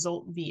student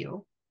result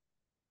view.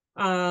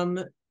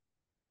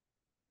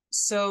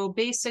 So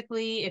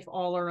basically, if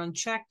all are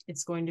unchecked,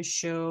 it's going to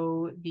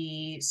show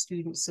the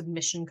student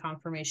submission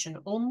confirmation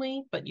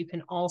only, but you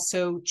can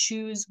also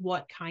choose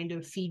what kind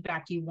of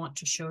feedback you want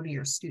to show to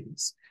your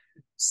students.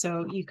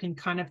 So you can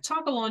kind of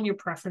toggle on your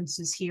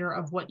preferences here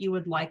of what you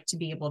would like to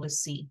be able to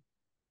see.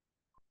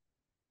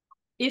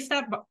 If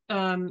that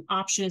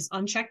option is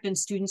unchecked, then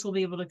students will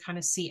be able to kind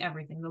of see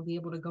everything. They'll be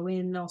able to go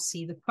in, they'll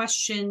see the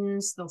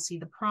questions, they'll see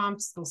the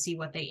prompts, they'll see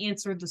what they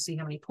answered, they'll see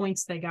how many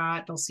points they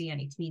got, they'll see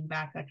any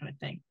feedback, that kind of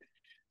thing.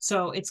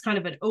 So it's kind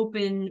of an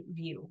open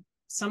view.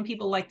 Some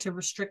people like to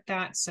restrict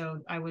that, so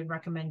I would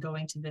recommend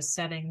going to the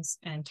settings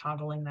and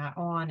toggling that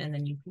on, and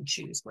then you can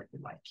choose what you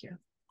like here.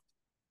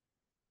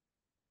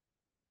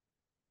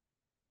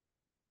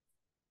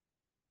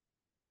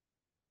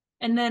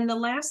 And then the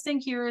last thing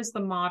here is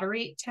the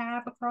moderate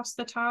tab across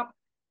the top.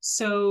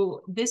 So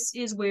this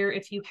is where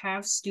if you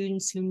have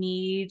students who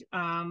need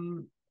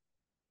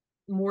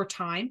more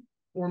time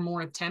or more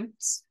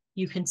attempts,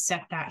 you can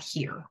set that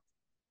here.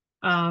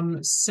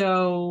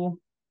 So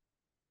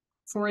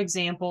for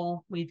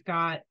example, we've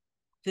got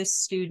this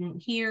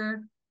student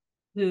here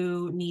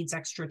who needs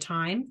extra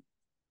time.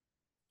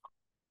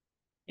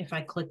 If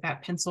I click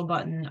that pencil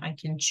button, I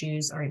can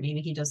choose, all right, maybe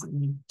he doesn't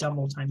need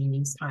double time, he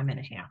needs time and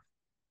a half.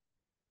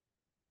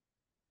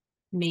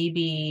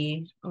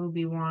 Maybe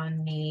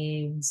Obi-Wan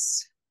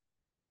needs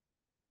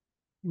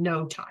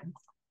no time.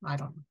 I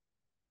don't know.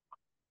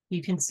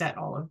 You can set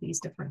all of these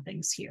different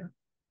things here.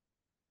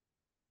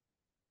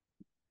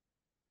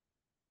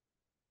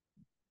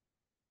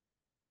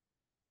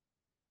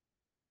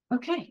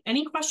 Okay,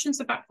 any questions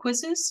about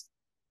quizzes?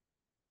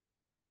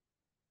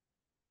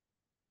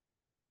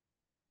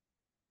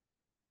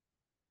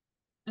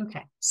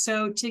 Okay,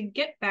 so to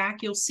get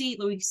back, you'll see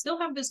we still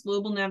have this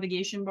global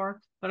navigation bar,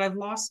 but I've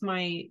lost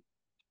my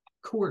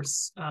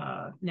course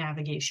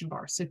navigation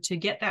bar. So to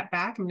get that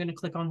back, I'm going to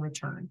click on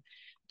return.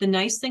 The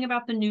nice thing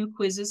about the new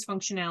quizzes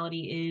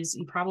functionality is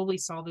you probably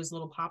saw those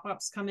little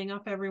pop-ups coming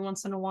up every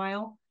once in a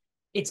while.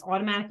 It's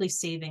automatically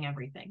saving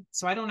everything.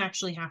 So I don't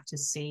actually have to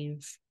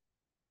save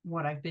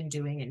what I've been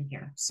doing in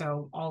here.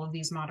 So all of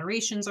these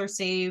moderations are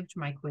saved.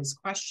 My quiz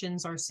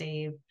questions are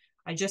saved.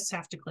 I just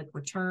have to click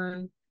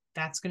return.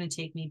 That's going to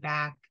take me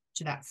back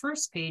to that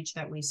first page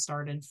that we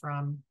started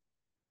from,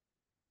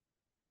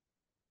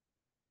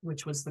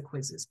 which was the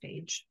quizzes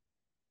page.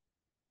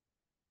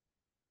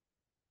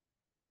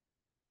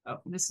 Oh,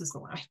 this is the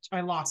one.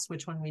 I lost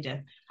which one we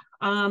did.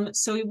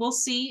 So we'll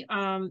see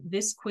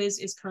this quiz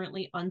is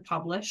currently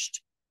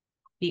unpublished.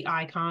 The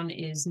icon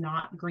is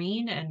not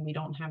green and we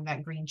don't have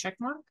that green check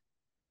mark.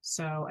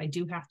 So I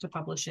do have to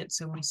publish it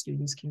so my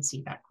students can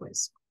see that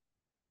quiz.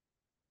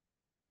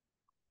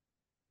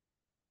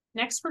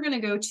 Next, we're going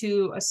to go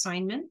to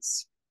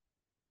assignments.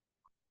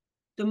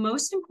 The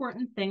most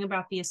important thing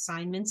about the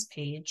assignments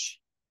page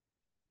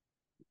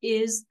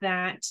is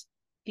that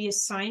the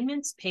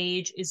assignments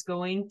page is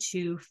going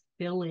to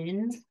fill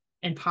in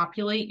and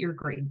populate your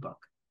gradebook.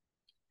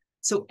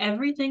 So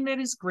everything that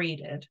is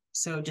graded,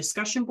 so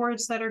discussion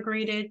boards that are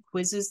graded,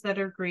 quizzes that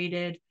are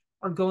graded,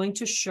 are going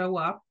to show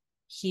up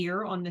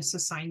here on this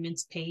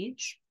assignments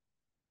page.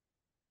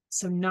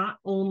 So not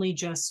only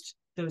just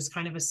those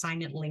kind of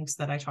assignment links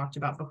that I talked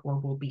about before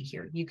will be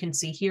here. You can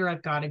see here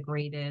I've got a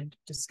graded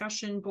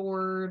discussion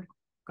board,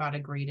 got a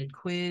graded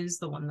quiz,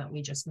 the one that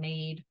we just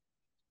made.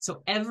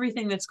 So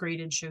everything that's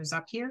graded shows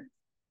up here.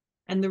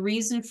 And the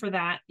reason for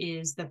that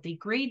is that the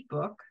grade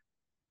book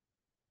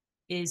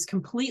is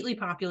completely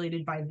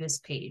populated by this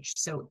page.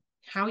 So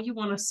how you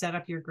want to set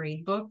up your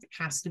grade book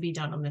has to be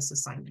done on this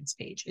assignments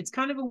page. It's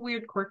kind of a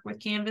weird quirk with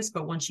Canvas,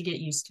 but once you get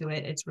used to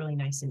it, it's really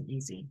nice and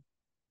easy.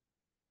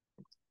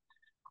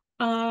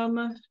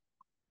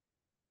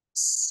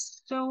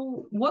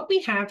 So what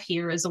we have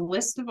here is a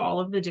list of all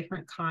of the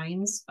different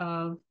kinds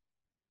of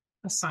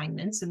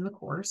assignments in the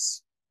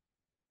course.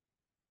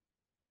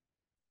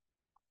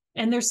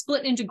 And they're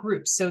split into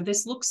groups. So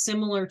this looks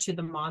similar to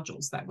the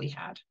modules that we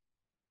had.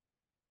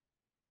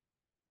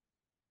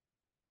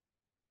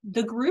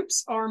 The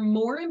groups are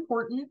more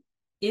important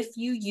if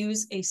you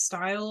use a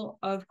style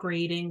of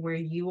grading where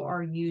you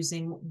are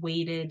using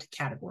weighted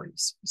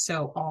categories.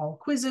 So all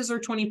quizzes are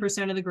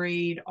 20% of the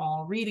grade,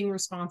 all reading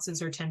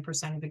responses are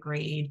 10% of the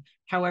grade,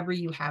 however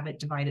you have it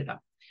divided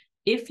up.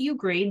 If you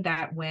grade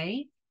that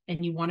way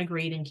and you want to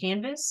grade in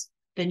Canvas,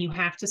 then you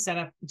have to set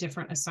up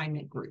different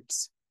assignment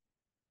groups,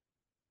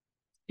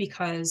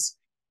 because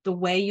the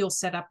way you'll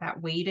set up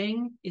that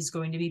weighting is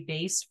going to be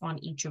based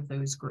on each of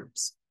those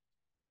groups.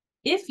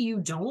 If you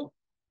don't,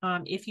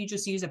 if you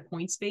just use a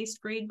points-based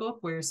grade book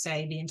where,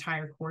 say, the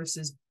entire course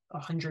is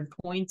 100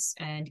 points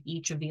and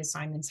each of the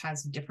assignments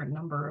has a different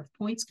number of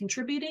points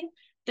contributing,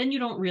 then you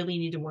don't really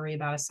need to worry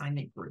about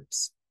assignment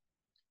groups.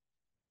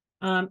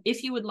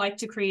 If you would like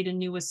to create a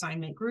new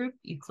assignment group,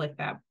 you click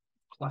that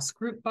plus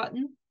group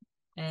button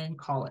and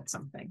call it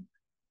something.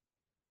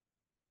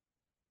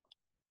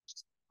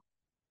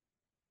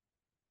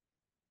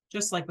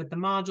 Just like with the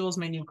modules,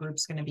 my new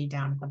group's going to be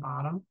down at the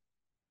bottom.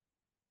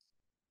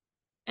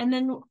 And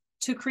then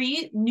to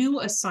create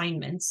new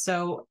assignments,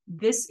 so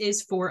this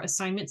is for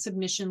assignment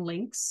submission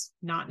links,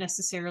 not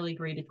necessarily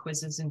graded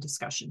quizzes and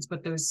discussions,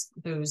 but those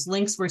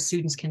links where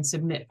students can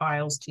submit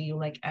files to you,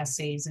 like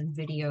essays and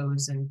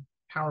videos and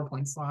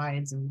PowerPoint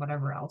slides and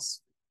whatever else.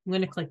 I'm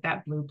going to click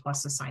that blue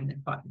plus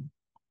assignment button.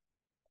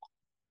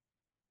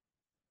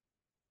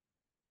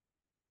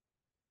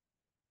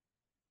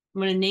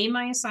 I'm going to name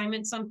my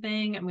assignment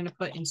something. I'm going to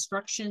put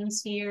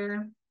instructions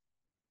here.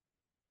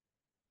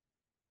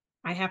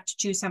 I have to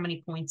choose how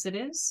many points it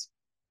is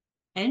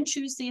and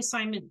choose the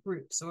assignment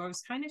group. So I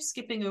was kind of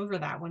skipping over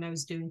that when I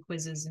was doing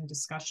quizzes and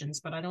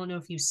discussions, but I don't know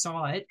if you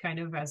saw it kind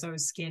of as I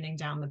was scanning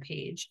down the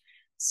page.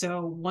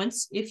 So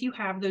if you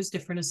have those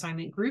different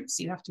assignment groups,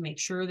 you have to make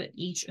sure that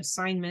each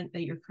assignment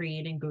that you're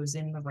creating goes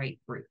in the right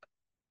group.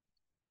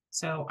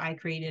 So I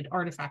created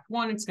artifact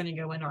 1. It's going to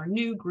go in our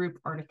new group,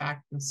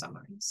 artifact and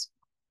summaries.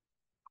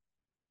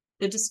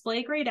 The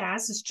display grade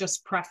as is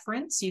just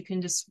preference. You can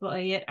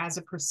display it as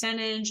a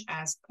percentage,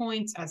 as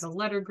points, as a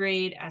letter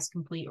grade, as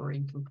complete or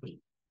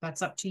incomplete.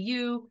 That's up to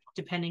you,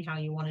 depending how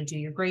you want to do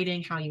your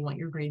grading, how you want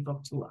your grade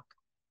book to look.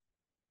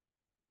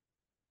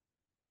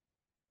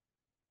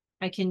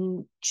 I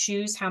can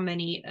choose how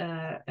many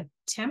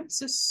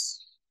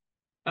attempts.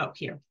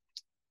 Here.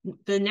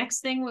 The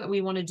next thing that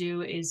we want to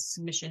do is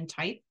submission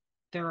type.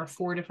 There are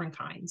 4 different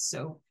kinds.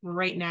 So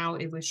right now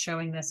it was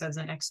showing this as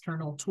an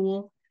external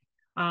tool.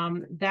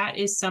 That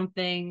is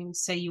something,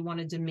 say you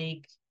wanted to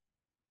make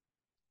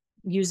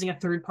using a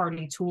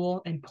third-party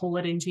tool and pull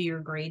it into your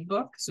grade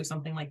book. So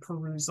something like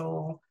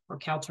Perusal or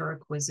Kaltura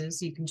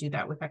quizzes, you can do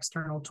that with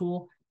external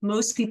tool.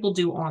 Most people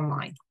do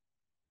online.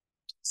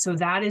 So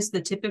that is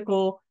the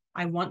typical,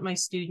 I want my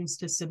students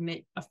to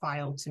submit a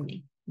file to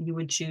me. You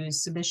would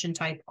choose submission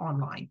type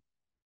online.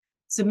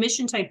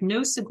 Submission type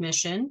no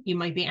submission, you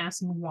might be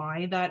asking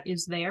why that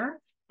is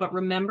there, but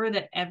remember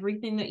that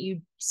everything that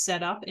you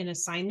set up in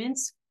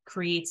assignments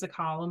creates a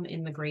column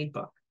in the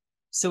gradebook.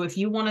 So if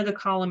you wanted a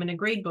column in a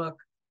gradebook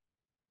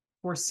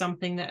for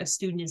something that a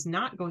student is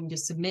not going to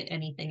submit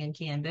anything in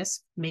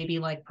Canvas, maybe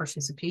like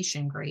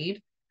participation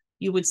grade,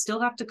 you would still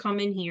have to come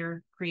in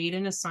here, create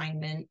an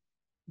assignment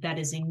that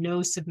is a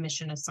no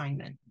submission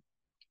assignment.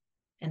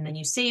 And then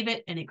you save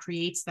it and it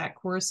creates that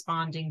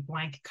corresponding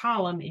blank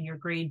column in your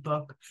grade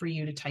book for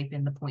you to type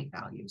in the point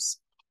values.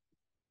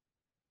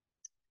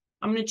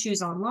 I'm going to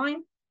choose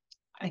online.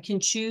 I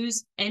can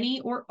choose any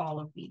or all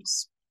of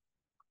these.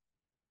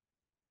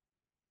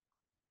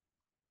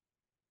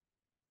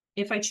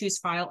 If I choose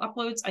file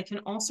uploads, I can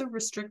also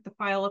restrict the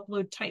file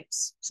upload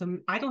types. So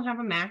I don't have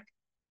a Mac,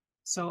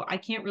 so I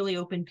can't really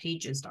open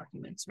Pages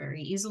documents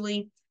very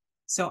easily.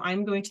 So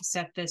I'm going to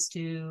set this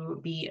to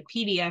be a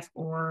PDF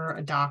or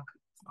a doc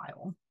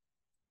file.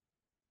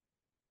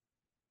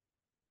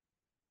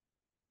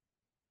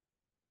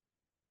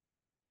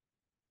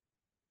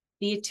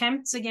 The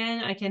attempts,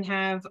 again, I can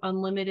have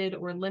unlimited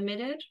or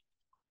limited.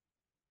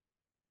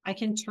 I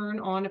can turn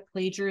on a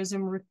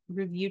plagiarism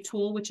review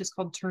tool, which is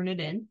called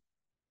Turnitin.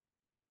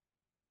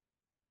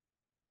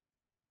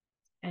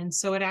 And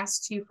so it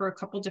asks you for a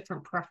couple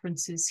different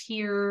preferences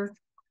here.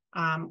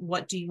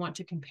 What do you want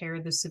to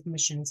compare the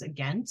submissions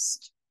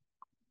against?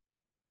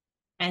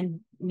 And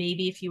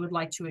maybe if you would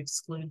like to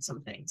exclude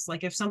some things.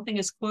 Like if something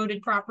is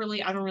quoted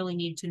properly, I don't really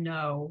need to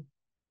know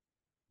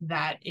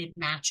that it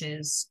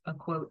matches a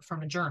quote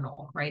from a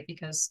journal, right?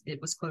 Because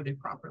it was quoted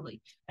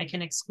properly. I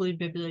can exclude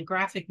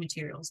bibliographic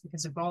materials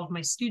because if all of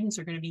my students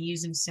are going to be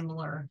using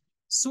similar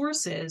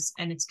sources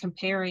and it's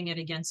comparing it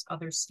against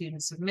other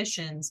student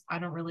submissions, I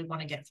don't really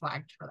want to get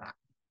flagged for that.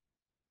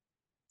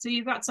 So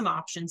you've got some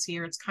options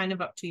here. It's kind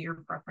of up to your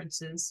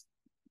preferences.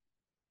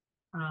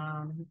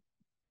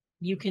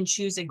 You can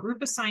choose a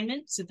group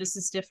assignment. So this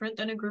is different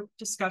than a group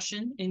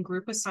discussion. In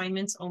group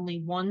assignments, only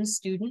one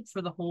student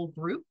for the whole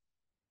group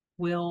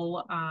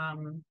will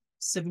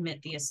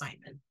submit the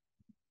assignment.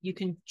 You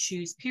can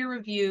choose peer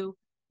review,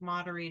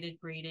 moderated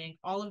grading.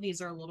 All of these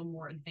are a little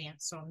more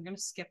advanced, so I'm going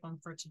to skip them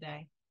for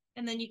today.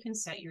 And then you can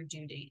set your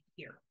due date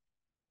here.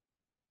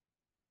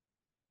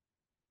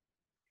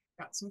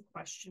 Got some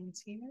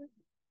questions here.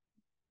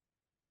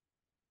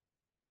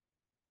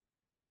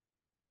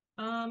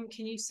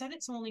 Can you set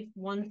it so only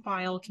one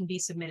file can be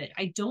submitted?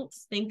 I don't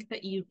think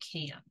that you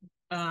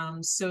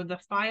can. So the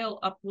file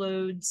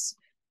uploads,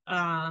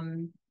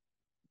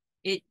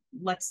 it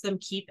lets them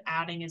keep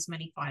adding as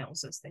many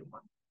files as they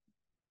want.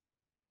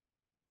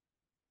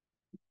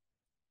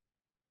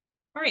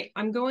 All right,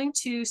 I'm going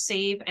to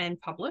save and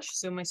publish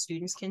so my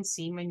students can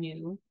see my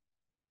new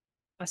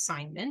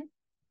assignment.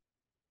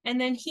 And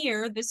then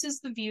here, this is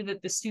the view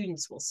that the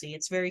students will see.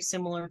 It's very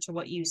similar to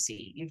what you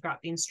see. You've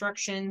got the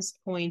instructions,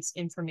 points,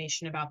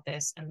 information about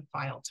this, and the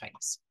file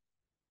types.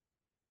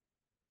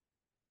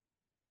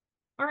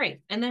 All right,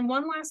 and then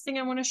one last thing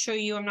I want to show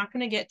you. I'm not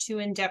going to get too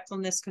in depth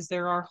on this because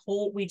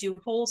we do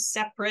whole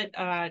separate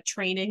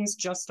trainings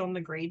just on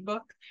the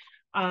gradebook.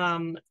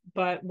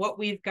 But what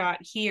we've got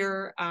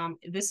here,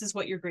 this is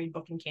what your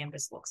gradebook in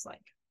Canvas looks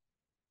like.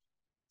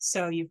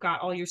 So you've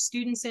got all your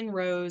students in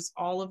rows,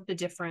 all of the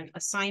different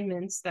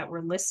assignments that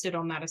were listed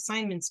on that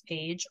assignments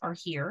page are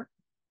here.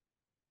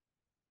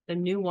 The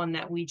new one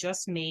that we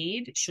just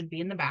made should be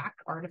in the back,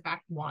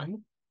 Artifact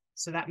 1.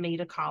 So that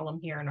made a column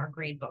here in our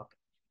gradebook.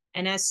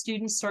 And as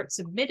students start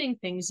submitting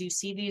things, you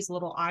see these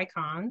little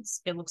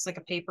icons. It looks like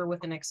a paper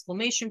with an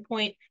exclamation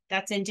point.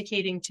 That's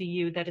indicating to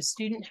you that a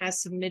student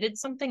has submitted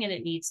something and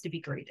it needs to be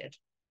graded.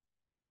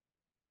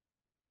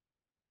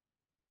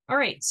 All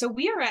right, so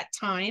we are at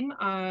time,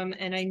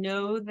 and I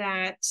know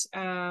that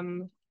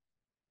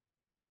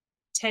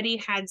Teddy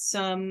had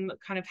some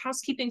kind of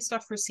housekeeping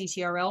stuff for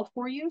CTRL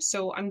for you,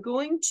 so I'm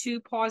going to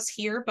pause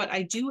here, but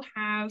I do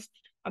have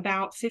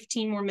about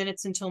 15 more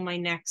minutes until my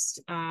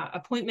next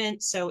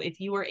appointment, so if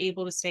you are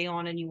able to stay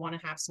on and you want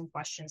to have some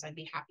questions, I'd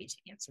be happy to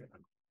answer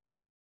them.